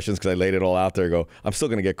any questions because I laid it all out there. I'm still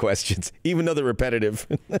going to get questions, even though they're repetitive.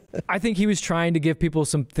 I think he was trying to give people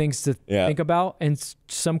some things to think about and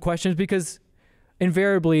some questions, because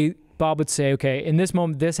invariably Bob would say, okay, in this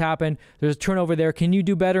moment, this happened. There's a turnover there. Can you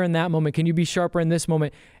do better in that moment? Can you be sharper in this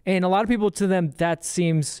moment? And a lot of people, to them, that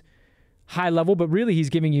seems high level, but really he's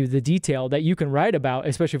giving you the detail that you can write about,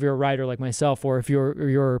 especially if you're a writer like myself, or if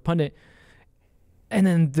you're a pundit. And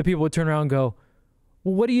then the people would turn around and go,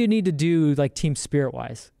 well, what do you need to do, like, team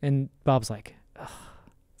spirit-wise? And Bob's like, ugh.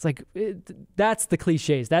 It's like, that's the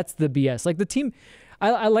cliches. That's the BS. Like, the team,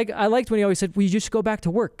 I liked when he always said, well, you just go back to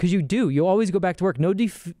work, because you do. You always go back to work. No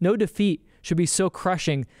defeat should be so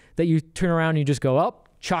crushing that you turn around and you just go, oh,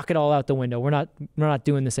 chalk it all out the window. We're not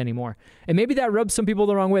doing this anymore. And maybe that rubs some people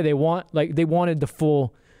the wrong way. They wanted the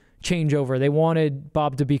full changeover. They wanted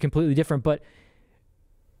Bob to be completely different, but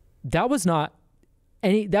that was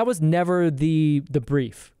never the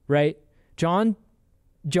brief, right? John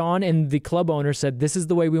and the club owner said, this is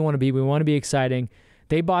the way we want to be. We want to be exciting.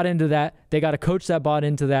 They bought into that. They got a coach that bought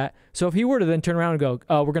into that. So if he were to then turn around and go,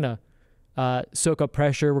 oh, we're going to soak up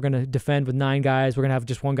pressure, we're going to defend with 9 guys, we're going to have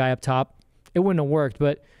just 1 guy up top, it wouldn't have worked.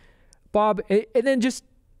 But Bob, and then just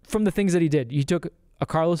from the things that he did, he took a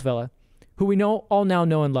Carlos Vela, who we all now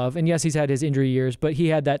know and love. And yes, he's had his injury years, but he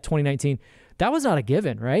had that 2019. That was not a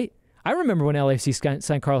given, right? I remember when LAFC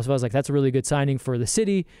signed Carlos Vela, I was like, that's a really good signing for the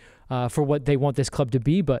city, for what they want this club to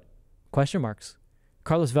be, but question marks.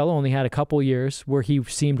 Carlos Vela only had a couple years where he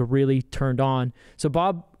seemed really turned on. So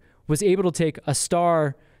Bob was able to take a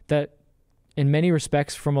star that, in many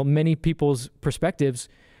respects, from many people's perspectives,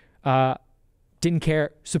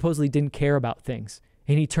 supposedly didn't care about things.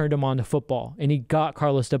 And he turned him on to football. And he got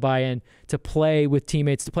Carlos to buy in, to play with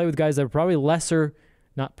teammates, to play with guys that were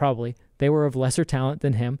they were of lesser talent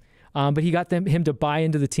than him. But he got him to buy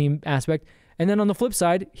into the team aspect. And then on the flip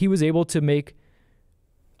side, he was able to make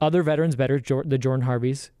other veterans better, the Jordan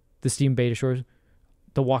Harveys, the Steven Beitashours,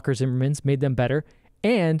 the Walker Zimmermans, made them better,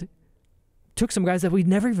 and took some guys that we'd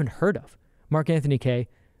never even heard of. Mark Anthony Kaye,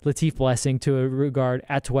 Latif Blessing, to a regard,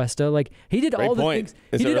 Atuesta. Like, he did all the things.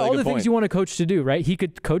 He did all the things you want a coach to do, right? He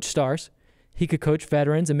could coach stars. He could coach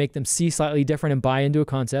veterans and make them see slightly different and buy into a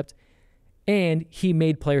concept. And he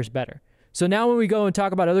made players better. So now when we go and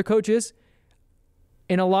talk about other coaches,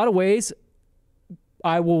 in a lot of ways,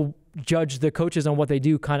 I will judge the coaches on what they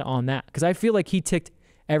do kind of on that, because I feel like he ticked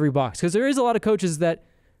every box. Because there is a lot of coaches that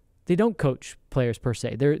they don't coach players per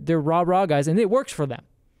se. They're raw guys, and it works for them,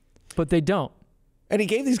 but they don't. And he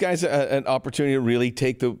gave these guys an opportunity to really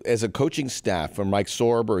take as a coaching staff, from Mike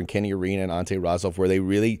Sorber and Kenny Arena and Ante Razov, where they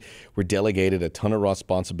really were delegated a ton of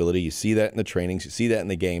responsibility. You see that in the trainings, you see that in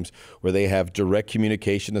the games, where they have direct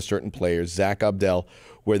communication to certain players. Zach Abdel,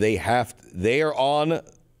 where they are on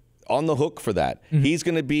the hook for that. Mm-hmm. He's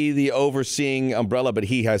going to be the overseeing umbrella, but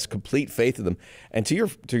he has complete faith in them. And to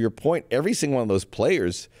your point, every single one of those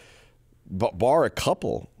players, bar a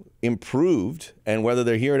couple, improved, and whether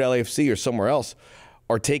they're here at LAFC or somewhere else,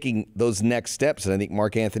 are taking those next steps. And I think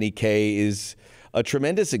Mark Anthony Kaye is a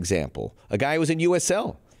tremendous example. A guy who was in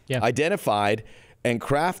USL, identified and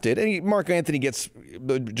crafted. And Mark Anthony gets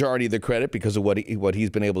the majority of the credit because of what he's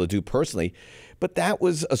been able to do personally. But that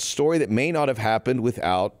was a story that may not have happened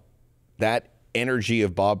without that energy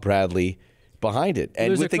of Bob Bradley behind it.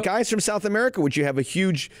 And with the guys from South America, which you have a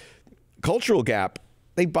huge cultural gap,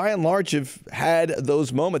 they by and large have had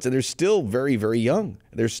those moments, and they're still very, very young.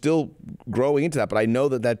 They're still growing into that, but I know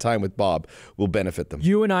that time with Bob will benefit them.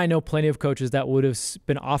 You and I know plenty of coaches that would have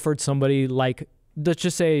been offered somebody like, let's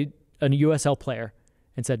just say, a USL player,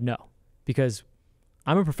 and said no, because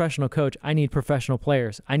I'm a professional coach. I need professional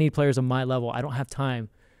players. I need players on my level. I don't have time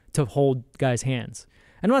to hold guys' hands.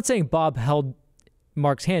 And I'm not saying Bob held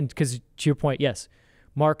Mark's hand, because to your point, yes,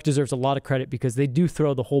 Mark deserves a lot of credit because they do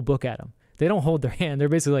throw the whole book at him. They don't hold their hand. They're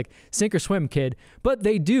basically like, sink or swim, kid. But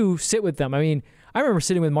they do sit with them. I mean, I remember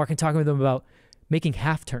sitting with Mark and talking with them about making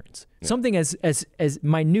half turns. Yeah. Something as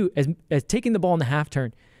minute as taking the ball in the half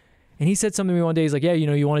turn. And he said something to me one day. He's like, yeah,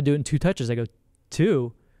 you want to do it in 2 touches. I go,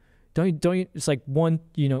 2? Don't you, it's like 1,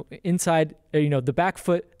 inside, the back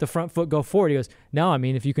foot, the front foot, go forward. He goes, no, I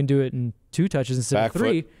mean, if you can do it in 2 touches instead back of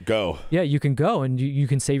 3, foot, go. Yeah, you can go and you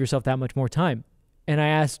can save yourself that much more time. And I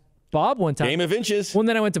asked Bob one time. Game of inches. Well, and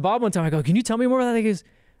then I went to Bob one time. I go, can you tell me more about that? He goes,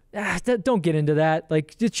 don't get into that.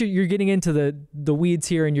 Like, you're getting into the weeds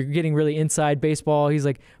here and you're getting really inside baseball. He's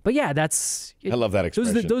like, but yeah, I love that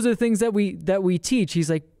expression. Those are the things that we teach. He's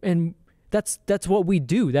like, and that's what we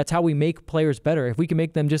do. That's how we make players better. If we can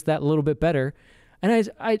make them just that little bit better. And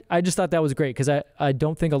I just thought that was great because I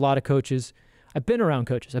don't think a lot of coaches. I've been around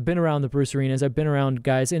coaches. I've been around the Bruce Arenas. I've been around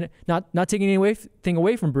guys, and not taking anything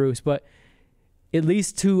away from Bruce, but at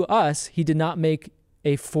least to us, he did not make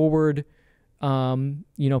a forward,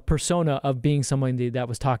 persona of being someone that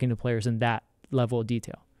was talking to players in that level of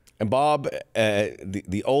detail. And Bob,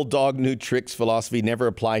 the old dog new tricks philosophy never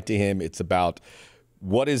applied to him. It's about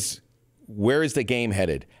where is the game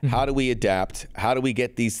headed? Mm-hmm. How do we adapt? How do we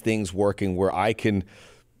get these things working where I can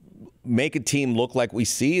make a team look like we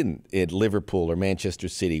see in Liverpool or Manchester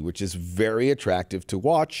City, which is very attractive to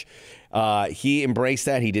watch. He embraced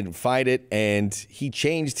that. He didn't fight it, and he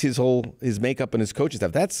changed his makeup and his coaching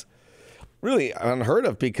staff. That's really unheard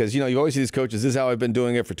of because, you always see these coaches, this is how I've been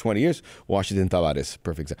doing it for 20 years. Washington Tavares,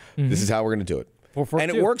 perfect example. Mm-hmm. This is how we're going to do it. 4-4-2.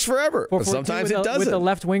 And it works forever. But sometimes it doesn't. With the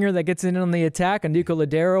left winger that gets in on the attack, a Nico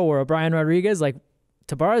Ladero or a Brian Rodriguez, like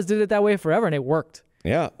Tavares did it that way forever, and it worked.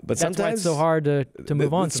 Yeah, but that's why it's so hard to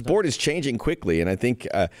move on. The sport is changing quickly, and I think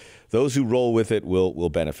those who roll with it will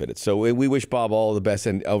benefit it. So we wish Bob all the best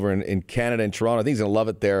over in Canada and Toronto. I think he's going to love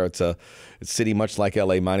it there. It's a city much like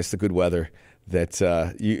LA, minus the good weather. That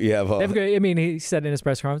you have. They have great, I mean, he said in his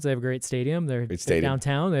press conference they have a great stadium. They're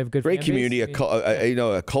downtown. They have good. Great community,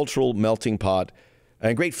 a cultural melting pot,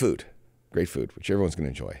 and great food, which everyone's going to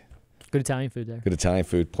enjoy. Good Italian food there. Good Italian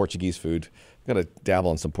food, Portuguese food. Got to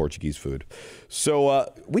dabble on some Portuguese food. So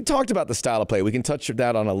we talked about the style of play. We can touch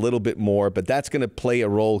that on a little bit more, but that's going to play a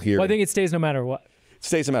role here. Well, I think it stays no matter what.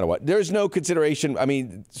 Stays no matter what. There's no consideration. I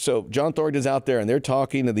mean, so John Thorrington's out there, and they're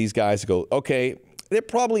talking to these guys who go, okay, they're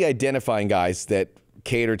probably identifying guys that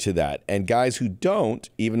cater to that. And guys who don't,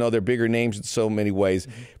 even though they're bigger names in so many ways,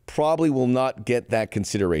 probably will not get that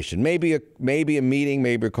consideration. Maybe a meeting,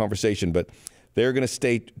 maybe a conversation, but they're going to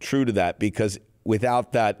stay true to that because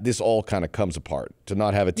without that, this all kind of comes apart, to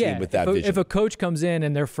not have a team with that vision. If a coach comes in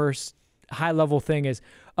and their first high-level thing is,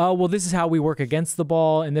 oh, well, this is how we work against the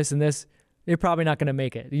ball and this, they're probably not going to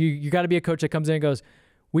make it. You got to be a coach that comes in and goes,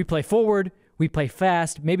 we play forward, we play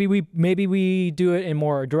fast. Maybe we do it in a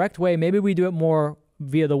more direct way. Maybe we do it more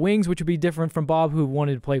via the wings, which would be different from Bob, who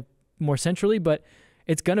wanted to play more centrally. But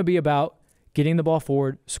it's going to be about getting the ball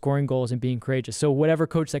forward, scoring goals, and being courageous. So whatever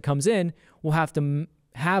coach that comes in will have to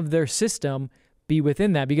have their system be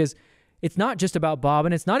within that, because it's not just about Bob,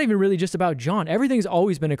 and it's not even really just about John. Everything's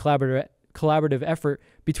always been a collaborative effort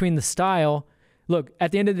between the style. Look,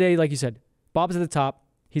 at the end of the day, like you said, Bob's at the top.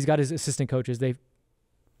 He's got his assistant coaches. They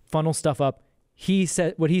funnel stuff up.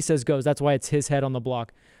 What he says goes. That's why it's his head on the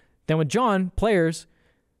block. Then with John, players,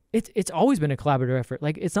 it's always been a collaborative effort.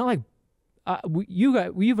 Like, it's not like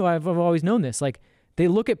I've always known this. Like, they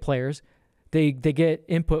look at players. They get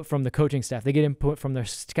input from the coaching staff. They get input from their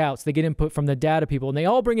scouts. They get input from the data people, and they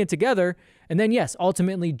all bring it together. And then, yes,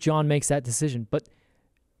 ultimately, John makes that decision. But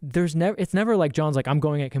it's never like John's like, I'm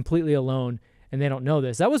going it completely alone, and they don't know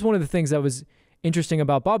this. That was one of the things that was interesting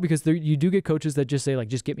about Bob, because you do get coaches that just say, like,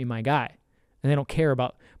 just get me my guy, and they don't care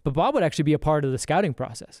about. But Bob would actually be a part of the scouting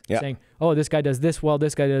process, saying, oh, this guy does this well,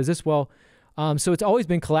 this guy does this well. So it's always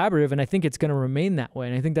been collaborative, and I think it's going to remain that way.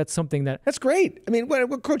 And I think that's something that's great. I mean,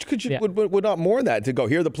 what coach would not more that to go,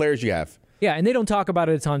 here are the players you have. Yeah, and they don't talk about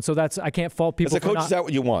it a ton, so I can't fault people. As a coach, is that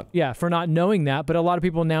what you want? Yeah, for not knowing that. But a lot of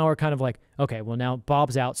people now are kind of like, okay, well, now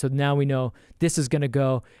Bob's out, so now we know this is going to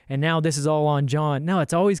go, and now this is all on John. No,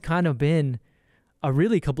 it's always kind of been a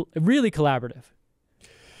really collaborative.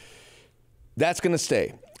 That's going to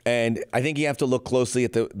stay. And I think you have to look closely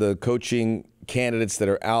at the coaching candidates that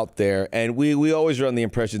are out there. And we always run the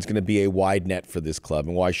impression it's going to be a wide net for this club.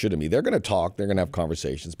 And why shouldn't it be? They're going to talk. They're going to have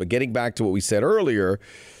conversations. But getting back to what we said earlier,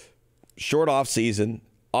 short off season.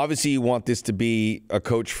 Obviously, you want this to be a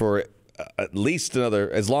coach for at least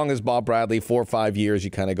another, as long as Bob Bradley, 4 or 5 years,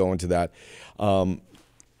 you kind of go into that.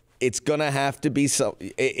 It's going to have to be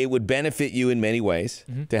it would benefit you in many ways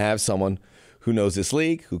to have someone who knows this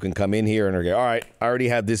league, who can come in here and go, all right, I already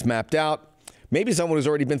have this mapped out. maybe someone who's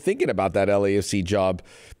already been thinking about that LAFC job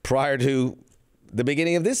prior to the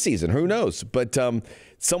beginning of this season. Who knows? But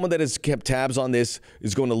someone that has kept tabs on this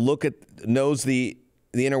is going to knows the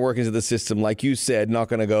inner workings of the system. Like you said, not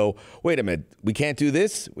going to go, wait a minute, we can't do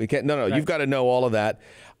this? We can't. No, right. You've got to know all of that.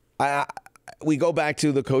 We go back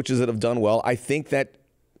to the coaches that have done well. I think that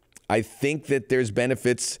there's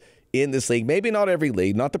benefits in this league. Maybe not every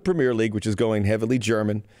league, not the Premier League, which is going heavily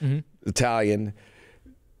German, Italian.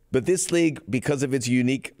 But this league, because of its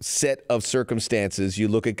unique set of circumstances, you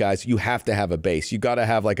look at guys, you have to have a base. You got to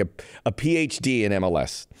have like a PhD in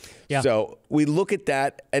MLS. Yeah. So we look at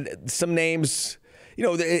that and some names,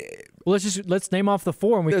 well, let's name off the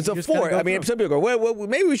four. And there's a four. I mean, some people go, well,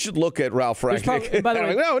 maybe we should look at Ralph Rangnick. By the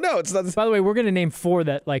way, no, it's not. By the way, we're going to name four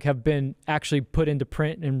that have been actually put into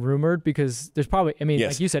print and rumored because there's probably,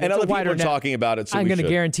 yes. Like you said, and it's other a wider people are talking about it. So I'm going to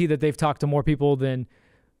guarantee that they've talked to more people than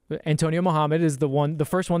Antonio Mohamed is the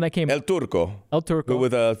first one that came. El Turco,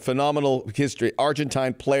 with a phenomenal history.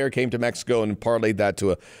 Argentine player, came to Mexico and parlayed that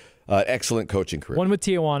to an excellent coaching career. One with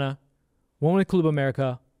Tijuana, one with Club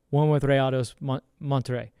America, one with Rayados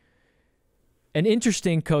Monterrey. An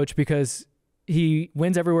interesting coach because he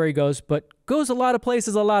wins everywhere he goes, but goes a lot of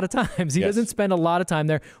places a lot of times. He doesn't spend a lot of time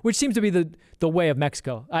there, which seems to be the way of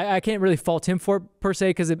Mexico. I can't really fault him for it per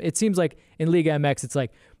se because it seems like in Liga MX, it's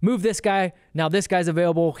like, move this guy, now this guy's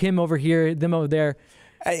available, him over here, them over there.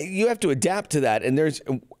 You have to adapt to that. And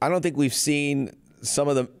I don't think we've seen some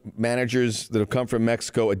of the managers that have come from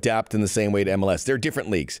Mexico adapt in the same way to MLS. They're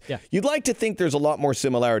different leagues. Yeah. You'd like to think there's a lot more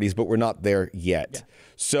similarities, but we're not there yet. Yeah.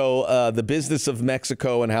 So the business of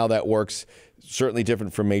Mexico and how that works, certainly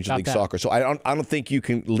different from Major League Soccer. So I don't think you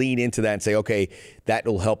can lean into that and say, okay, that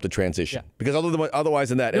will help the transition. Yeah. Because otherwise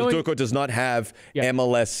than that, El Turco does not have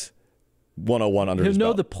MLS 101 under his belt. He'll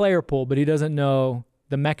know the player pool, but he doesn't know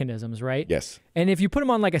the mechanisms, right? Yes. And if you put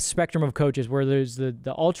him on like a spectrum of coaches where there's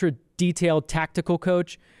the ultra detailed tactical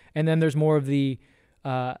coach, and then there's more of the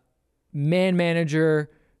man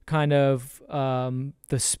manager kind of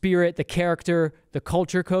the spirit, the character, the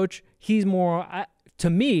culture coach. He's more, to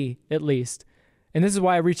me at least, and this is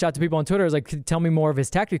why I reached out to people on Twitter. I was like, tell me more of his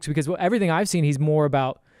tactics, because everything I've seen, he's more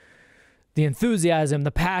about the enthusiasm,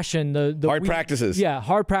 the passion, the hard practices. Yeah,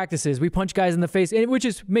 hard practices. We punch guys in the face,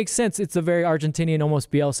 which makes sense. It's a very Argentinian,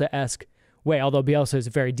 almost Bielsa-esque way, although Bielsa is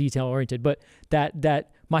very detail-oriented. But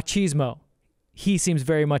that machismo, he seems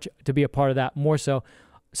very much to be a part of that more so.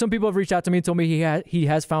 Some people have reached out to me and told me he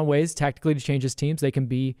has found ways tactically to change his teams. They can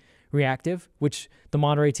be reactive, which the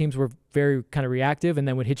Monterrey teams were very kind of reactive and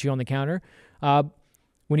then would hit you on the counter.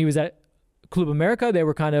 When he was at Club America, they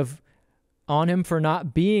were kind of on him for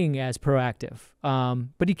not being as proactive.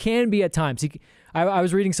 But he can be at times. I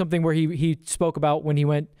was reading something where he spoke about when he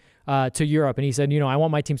went to Europe, and he said, I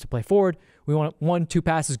want my teams to play forward. We want 1-2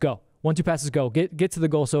 passes, go. 1-2 passes, go. Get to the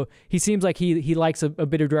goal. So he seems like he likes a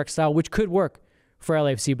bit of direct style, which could work for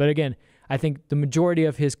LAFC. But again, I think the majority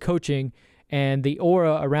of his coaching and the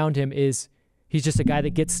aura around him is he's just a guy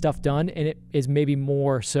that gets stuff done, and it is maybe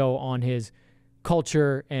more so on his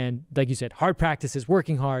culture and, like you said, hard practices,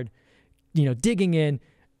 working hard, digging in.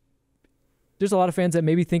 There's a lot of fans that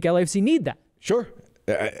maybe think LAFC need that. Sure.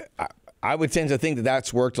 I would tend to think that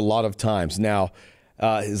that's worked a lot of times. Now,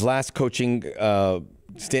 his last coaching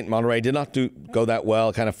stint in Monterrey did not go that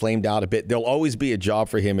well, kind of flamed out a bit. There'll always be a job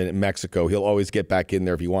for him in Mexico. He'll always get back in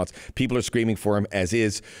there if he wants. People are screaming for him, as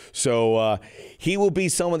is. So he will be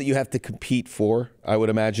someone that you have to compete for, I would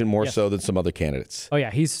imagine, more so than some other candidates. Oh,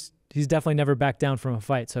 yeah. He's definitely never backed down from a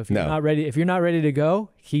fight. So if you're not ready to go,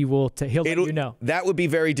 he'll let you know. That would be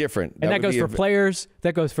very different. And that goes for players.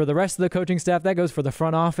 That goes for the rest of the coaching staff. That goes for the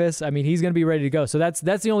front office. I mean, he's going to be ready to go. So that's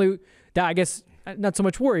the only, I guess, not so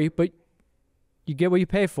much worry, but you get what you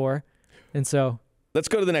pay for. And so let's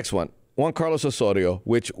go to the next one. Juan Carlos Osorio,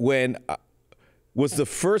 which was the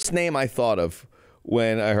first name I thought of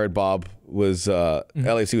when I heard Bob was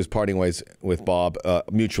LAFC was parting ways with Bob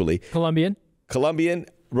mutually. Colombian.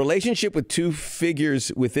 Relationship with two figures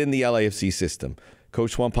within the LAFC system.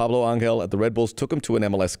 Coach Juan Pablo Angel at the Red Bulls took him to an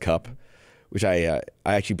MLS Cup, which I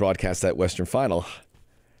actually broadcast that Western Final.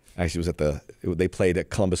 Actually, it was they played at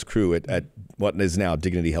Columbus Crew at what is now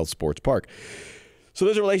Dignity Health Sports Park. So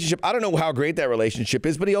there's a relationship. I don't know how great that relationship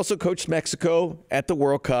is, but he also coached Mexico at the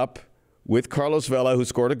World Cup with Carlos Vela, who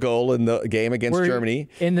scored a goal in the game against Germany.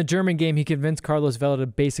 In the German game, he convinced Carlos Vela to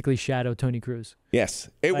basically shadow Toni Kroos. Yes.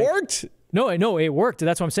 It worked. No, it worked.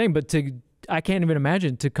 That's what I'm saying. But I can't even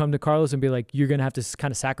imagine to come to Carlos and be like, you're going to have to kind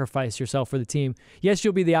of sacrifice yourself for the team. Yes,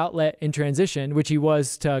 you'll be the outlet in transition, which he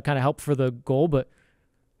was to kind of help for the goal, but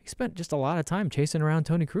he spent just a lot of time chasing around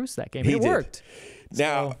Toni Kroos that game. It worked.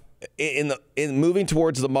 Now, in moving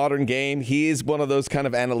towards the modern game, he is one of those kind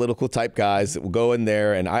of analytical type guys that will go in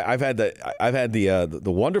there. And I've had the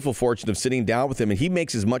wonderful fortune of sitting down with him, and he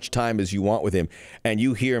makes as much time as you want with him, and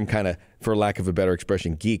you hear him kind of, for lack of a better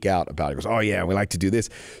expression, geek out about it. He goes, "Oh yeah, we like to do this."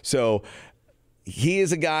 So he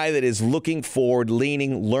is a guy that is looking forward,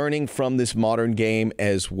 learning from this modern game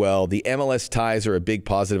as well. The MLS ties are a big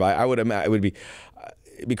positive. I would imagine it would be.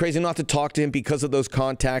 It'd be crazy not to talk to him because of those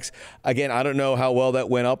contacts. Again, I don't know how well that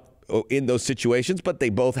went up in those situations, but they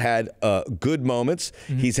both had good moments.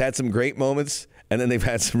 Mm-hmm. He's had some great moments, and then they've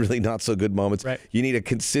had some really not so good moments. Right. You need a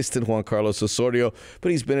consistent Juan Carlos Osorio,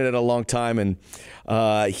 but he's been in it a long time, and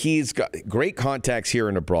he's got great contacts here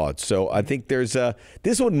and abroad. So I think this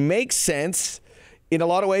would make sense in a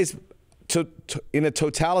lot of ways. In a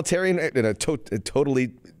totalitarian,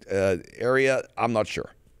 totally area, I'm not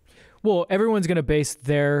sure. Well, everyone's going to base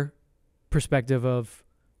their perspective of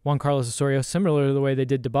Juan Carlos Osorio similar to the way they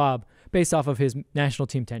did to Bob, based off of his national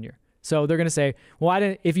team tenure. So they're going to say,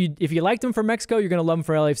 well, if you liked him for Mexico, you're going to love him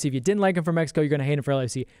for LAFC. If you didn't like him for Mexico, you're going to hate him for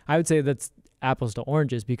LAFC. I would say that's apples to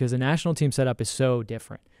oranges because the national team setup is so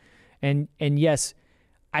different. And yes,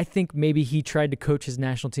 I think maybe he tried to coach his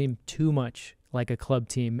national team too much like a club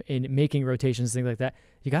team in making rotations, things like that.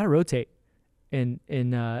 You got to rotate in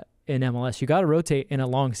MLS. You got to rotate in a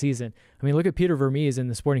long season. I mean, look at Peter Vermees in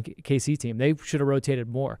the Sporting KC team. They should have rotated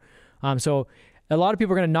more. So a lot of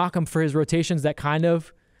people are going to knock him for his rotations that kind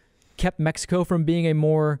of kept Mexico from being a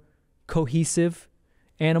more cohesive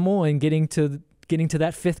animal and getting to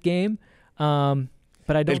that fifth game. But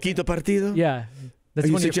I don't. El quinto partido. Yeah, that's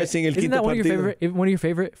one suggesting el quinto partido. One of your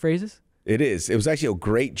favorite phrases? It is. It was actually a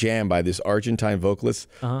great jam by this Argentine vocalist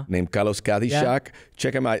named Carlos Vela. Yeah.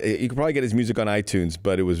 Check him out. You can probably get his music on iTunes,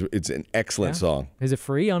 but it's an excellent song. Is it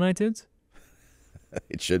free on iTunes?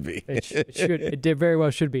 It should be. It should. It did very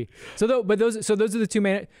well. Should be. So those are the two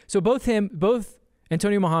main. So both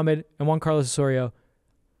Antonio Mohamed and Juan Carlos Osorio,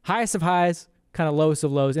 highest of highs, kind of lowest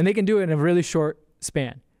of lows, and they can do it in a really short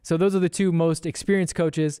span. So those are the two most experienced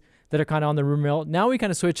coaches that are kind of on the rumor mill. Now we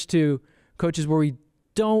kind of switch to coaches where we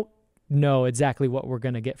don't know exactly what we're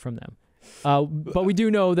going to get from them. But we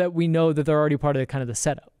do know that they're already part of the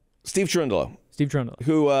setup. Steve Cherundolo.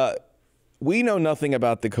 Who we know nothing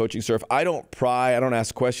about the coaching staff. I don't pry. I don't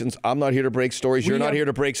ask questions. I'm not here to break stories. You're not here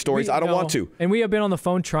to break stories. I don't want to. And we have been on the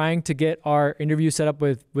phone trying to get our interview set up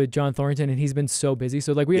with John Thorrington, and he's been so busy.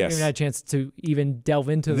 So we haven't even had a chance to even delve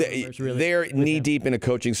into They're knee deep in a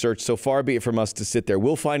coaching search. So far be it from us to sit there.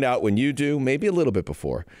 We'll find out when you do, maybe a little bit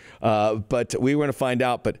before. But we were going to find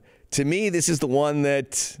out. But to me, this is the one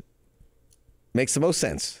that makes the most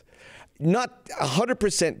sense. Not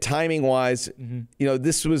 100% timing-wise. Mm-hmm.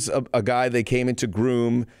 This was a guy they came in to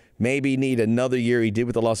groom, maybe need another year. He did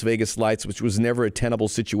with the Las Vegas Lights, which was never a tenable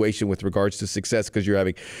situation with regards to success because you're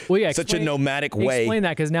having such a nomadic way. Explain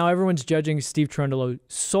that, because now everyone's judging Steve Cherundolo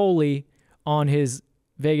solely on his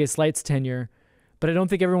Vegas Lights tenure, but I don't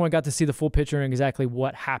think everyone got to see the full picture and exactly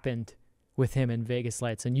what happened with him in Vegas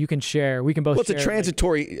Lights. And we can both share. Well, it's a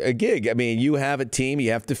transitory gig. I mean, you have a team, you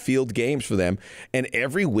have to field games for them. And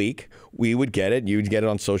every week we would get it, and you would get it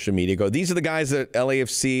on social media. Go, these are the guys that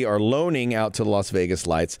LAFC are loaning out to the Las Vegas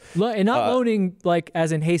Lights. And not loaning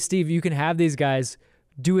as in, hey, Steve, you can have these guys,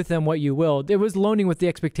 do with them what you will. It was loaning with the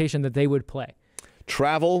expectation that they would play.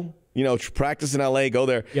 Travel, practice in LA, go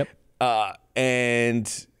there. Yep.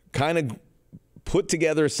 And kind of put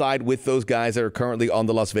together a side with those guys that are currently on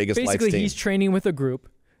the Las Vegas Lights team. Basically, he's training with a group.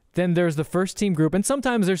 Then there's the first team group, and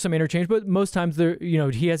sometimes there's some interchange, but most times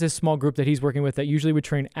he has his small group that he's working with that usually would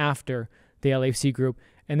train after the LAFC group.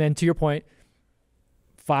 And then to your point,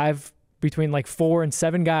 between 4 and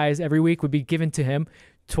 7 guys every week would be given to him,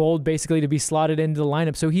 told basically to be slotted into the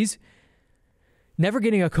lineup. So he's never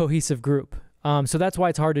getting a cohesive group. So that's why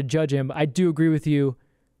it's hard to judge him. I do agree with you.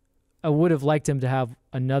 I would have liked him to have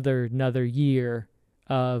another year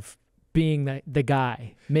of being the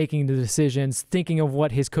guy, making the decisions, thinking of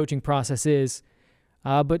what his coaching process is.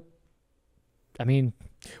 But, I mean,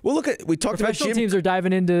 well, we talked about professional teams are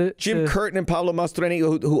diving into Jim Curtin and Pablo Mastroeni,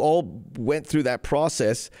 who all went through that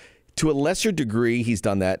process. To a lesser degree, he's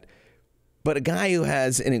done that. But a guy who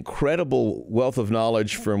has an incredible wealth of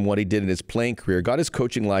knowledge from what he did in his playing career, got his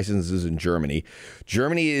coaching licenses in Germany.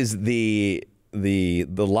 Germany is the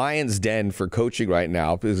lion's den for coaching right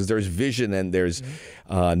now, because there's vision and there's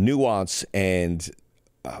nuance and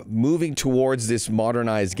moving towards this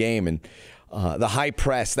modernized game, and the high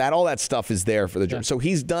press, all that stuff is there for the Germans. So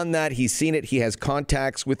he's done that. He's seen it. He has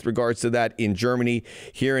contacts with regards to that in Germany,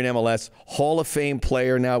 here in MLS. Hall of Fame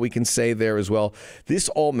player now, we can say there as well. This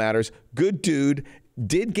all matters. Good dude.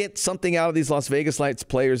 did get something out of these Las Vegas Lights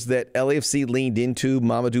players that LAFC leaned into.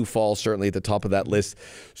 Mamadou Fall certainly at the top of that list.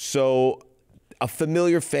 So a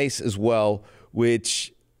familiar face as well,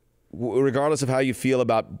 which regardless of how you feel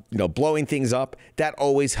about blowing things up, that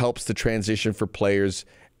always helps the transition for players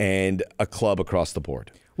and a club across the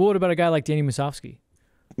board. Well, what about a guy like Danny Musovski?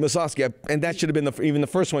 And that should have been even the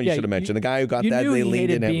first one you should have mentioned. The guy who got that, they leaned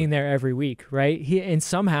in. Being there every week, right? And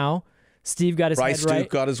somehow Steve got his head right. Bryce Duke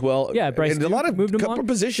got as well. Yeah, Bryce Duke a lot of moved him couple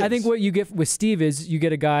positions. I think what you get with Steve is you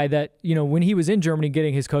get a guy that, when he was in Germany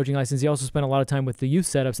getting his coaching license, he also spent a lot of time with the youth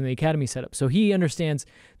setups and the academy setups. So he understands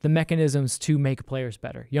the mechanisms to make players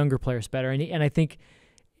better, younger players better. And I think,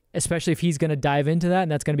 especially if he's going to dive into that,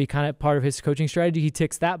 and that's going to be kind of part of his coaching strategy, he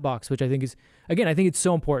ticks that box, which I think is, again, I think it's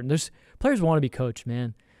so important. There's players want to be coached,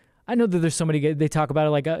 man. I know that there's somebody, they talk about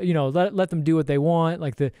it like, let them do what they want.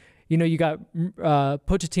 Like you got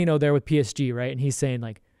Pochettino there with PSG, right? And he's saying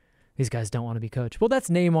like, these guys don't want to be coached. Well, that's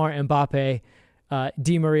Neymar, Mbappe,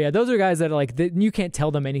 Di Maria. Those are guys that are like, you can't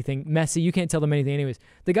tell them anything. Messi, you can't tell them anything anyways.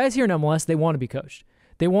 The guys here in MLS, they want to be coached.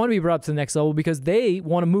 They want to be brought up to the next level because they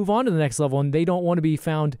want to move on to the next level, and they don't want to be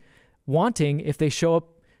found wanting if they show up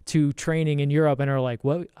to training in Europe and are like,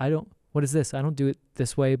 what is this? I don't do it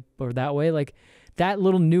this way or that way. Like that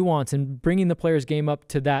little nuance and bringing the player's game up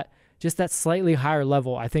to that slightly higher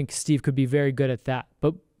level, I think Steve could be very good at that.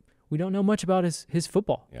 But we don't know much about his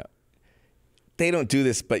football. Yeah. They don't do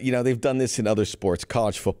this, but they've done this in other sports.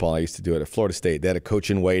 College football, I used to do it at Florida State. They had a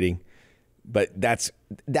coach in waiting. But that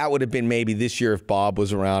would have been maybe this year if Bob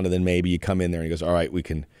was around, and then maybe you come in there and he goes, all right, we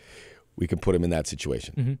can put him in that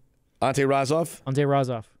situation. Mm-hmm. Ante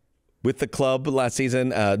Razov. With the club last season,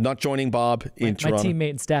 not joining Bob in Toronto. My teammate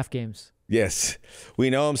in staff games. Yes. We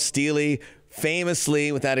know him, Steely,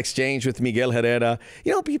 famously with that exchange with Miguel Herrera.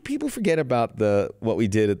 People forget about what we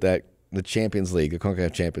did at the Champions League, the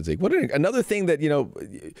CONCACAF Champions League. Another thing that,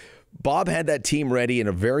 Bob had that team ready in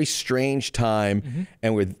a very strange time,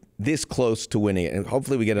 and we're this close to winning it. And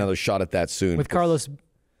hopefully we get another shot at that soon. With Carlos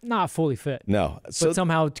not fully fit. No. But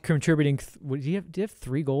somehow contributing. Did you have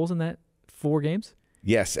 3 goals in that 4 games?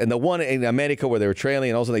 Yes, and the one in America where they were trailing,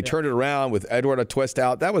 and also they turned it around with Eduardo Twist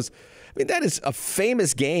out. That is a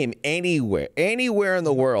famous game anywhere in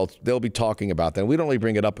the world. They'll be talking about that. We don't really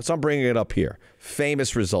bring it up, so I'm bringing it up here.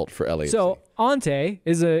 Famous result for LAFC. So Ante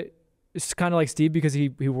it's kind of like Steve because he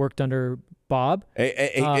worked under Bob.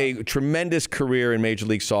 A tremendous career in Major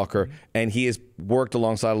League Soccer, and he has worked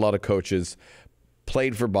alongside a lot of coaches,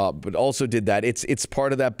 played for Bob, but also did that. It's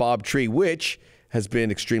part of that Bob tree, which has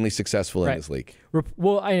been extremely successful in this league.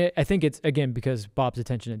 Well, I think it's, again, because Bob's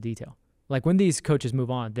attention to detail. Like when these coaches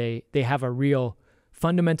move on, they have a real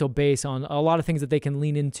fundamental base on a lot of things that they can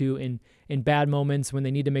lean into in bad moments when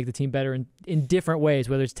they need to make the team better in different ways,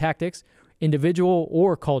 whether it's tactics, individual,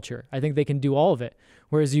 or culture. I think they can do all of it.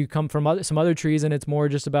 Whereas you come from some other trees and it's more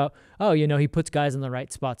just about, he puts guys in the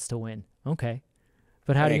right spots to win. Okay.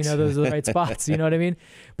 But how do you know those are the right spots? You know what I mean?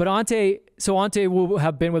 But Ante will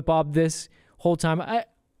have been with Bob this whole time.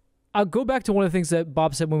 I'll go back to one of the things that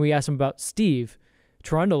Bob said when we asked him about Steve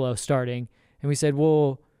Cherundolo starting, and we said,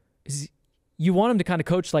 well, you want him to kind of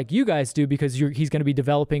coach like you guys do because he's going to be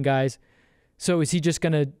developing guys. So is he just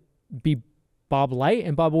going to be Bob Light?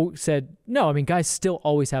 And Bob said, no, I mean, guys still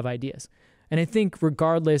always have ideas. And I think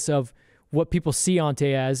regardless of what people see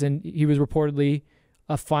Ante as, and he was reportedly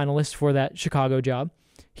a finalist for that Chicago job,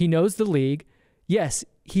 he knows the league. Yes,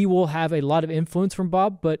 he will have a lot of influence from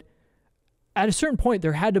Bob, but at a certain point,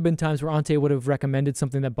 there had to have been times where Ante would have recommended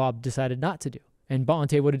something that Bob decided not to do, and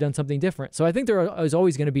Ante would have done something different. So I think there is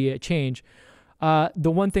always going to be a change. The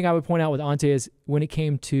one thing I would point out with Ante is when it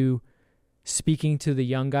came to speaking to the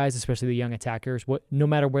young guys, especially the young attackers, no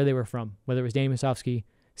matter where they were from, whether it was Danny Musovski,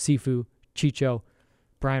 Sifu, Chicho,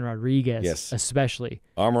 Brian Rodriguez, especially.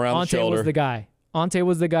 Arm around the shoulder. Ante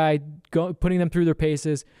was the guy putting them through their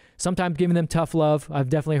paces, sometimes giving them tough love. I've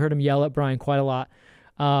definitely heard him yell at Brian quite a lot.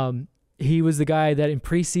 He was the guy that in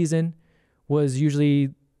preseason was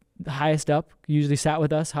usually the highest up, usually sat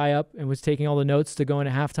with us high up and was taking all the notes to go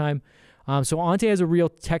into halftime. So Ante has a real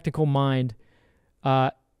technical mind.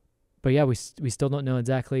 But yeah, we still don't know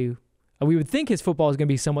exactly. We would think his football is going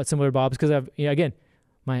to be somewhat similar to Bob's because again,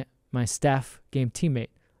 my staff game teammate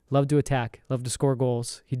loved to attack, loved to score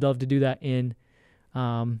goals. He'd love to do that in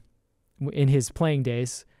his playing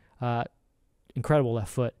days. Incredible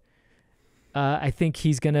left foot. I think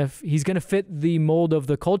he's gonna fit the mold of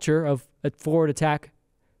the culture of a forward attack,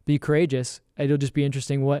 be courageous. It'll just be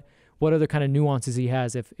interesting what other kind of nuances he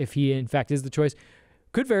has if he in fact is the choice.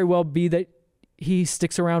 Could very well be that he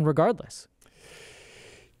sticks around regardless.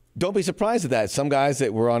 Don't be surprised at that. Some guys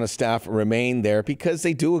that were on a staff remain there because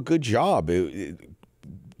they do a good job.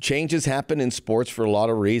 changes happen in sports for a lot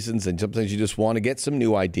of reasons, and sometimes you just want to get some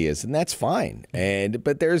new ideas, and that's fine.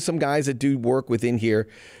 But there's some guys that do work within here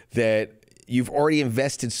that you've already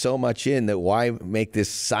invested so much in that why make this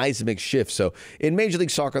seismic shift? So in Major League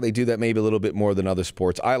Soccer, they do that maybe a little bit more than other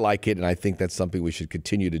sports. I like it, and I think that's something we should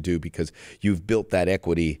continue to do because you've built that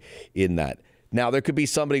equity in that. Now, there could be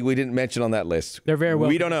somebody we didn't mention on that list. They're very well.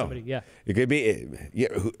 We don't know. Somebody, yeah.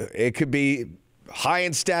 It could be high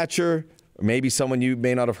in stature, or maybe someone you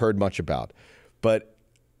may not have heard much about. But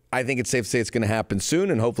I think it's safe to say it's going to happen soon,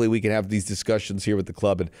 and hopefully we can have these discussions here with the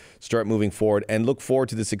club and start moving forward and look forward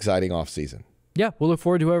to this exciting offseason. Yeah, we'll look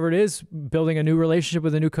forward to whoever it is. Building a new relationship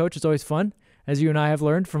with a new coach is always fun, as you and I have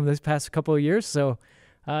learned from this past couple of years. So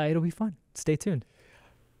it'll be fun. Stay tuned.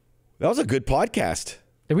 That was a good podcast.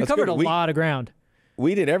 We covered a lot of ground.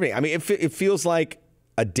 We did everything. I mean, it feels like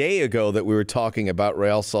a day ago that we were talking about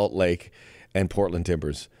Real Salt Lake and Portland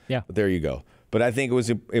Timbers. Yeah. But there you go. But I think it was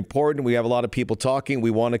important. We have a lot of people talking.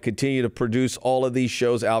 We want to continue to produce all of these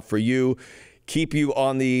shows out for you, keep you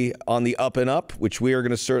on the up and up, which we are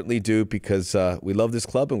going to certainly do because we love this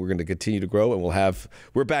club and we're going to continue to grow. And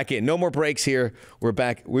we're back in. No more breaks here. We're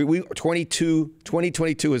back.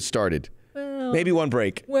 2022 has started. Maybe one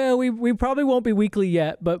break. Well, we probably won't be weekly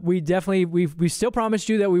yet, but we definitely we still promised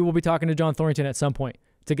you that we will be talking to John Thorrington at some point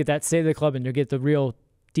to get that state of the club and to get the real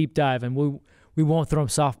deep dive. And we won't throw him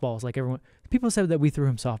softballs like everyone. People said that we threw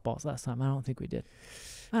him softballs last time. I don't think we did.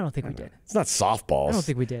 It's not softballs. I don't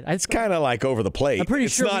think we did. It's kind of like over the plate. I'm pretty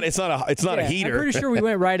sure it's not a heater. I'm pretty sure we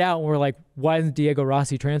went right out and we're like, why isn't Diego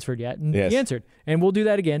Rossi transferred yet? And he answered. And we'll do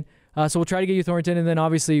that again. So we'll try to get you Thorrington, and then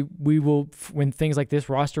obviously we will, when things like this,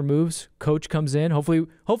 roster moves, coach comes in. Hopefully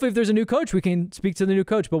if there's a new coach, we can speak to the new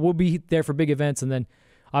coach. But we'll be there for big events, and then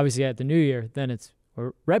obviously at the new year, then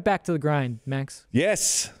we're right back to the grind, Max.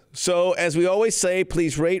 Yes. So as we always say,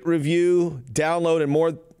 please rate, review, download, and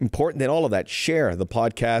more important than all of that, share the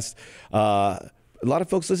podcast. A lot of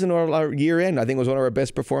folks listen to our year end. I think it was one of our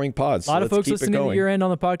best performing pods. A lot of folks listening to year end on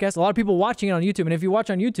the podcast. A lot of people watching it on YouTube. And if you watch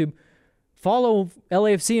on YouTube, follow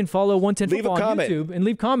LAFC and follow 110 Football on YouTube and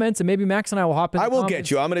leave comments, and maybe Max and I will hop in. I will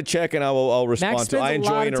get you. I'm going to check and I'll respond. Max spends I enjoy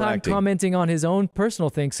a lot interacting. of time commenting on his own personal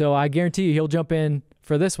thing, so I guarantee you he'll jump in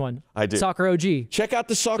for this one. I do. Soccer OG. Check out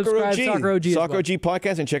the Soccer OG. Soccer OG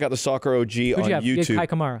podcast, and check out the Soccer OG on YouTube. You Kai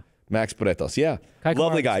Kamara. Max Bretos. Yeah. Kai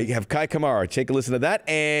Lovely Kamara. guy. You have Kai Kamara. Take a listen to that.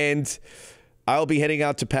 And I'll be heading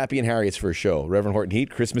out to Pappy and Harriet's for a show. Reverend Horton Heat,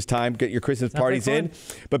 Christmas time. Get your Christmas parties in.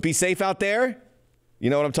 But be safe out there. You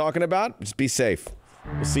know what I'm talking about? Just be safe.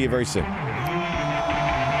 We'll see you very soon.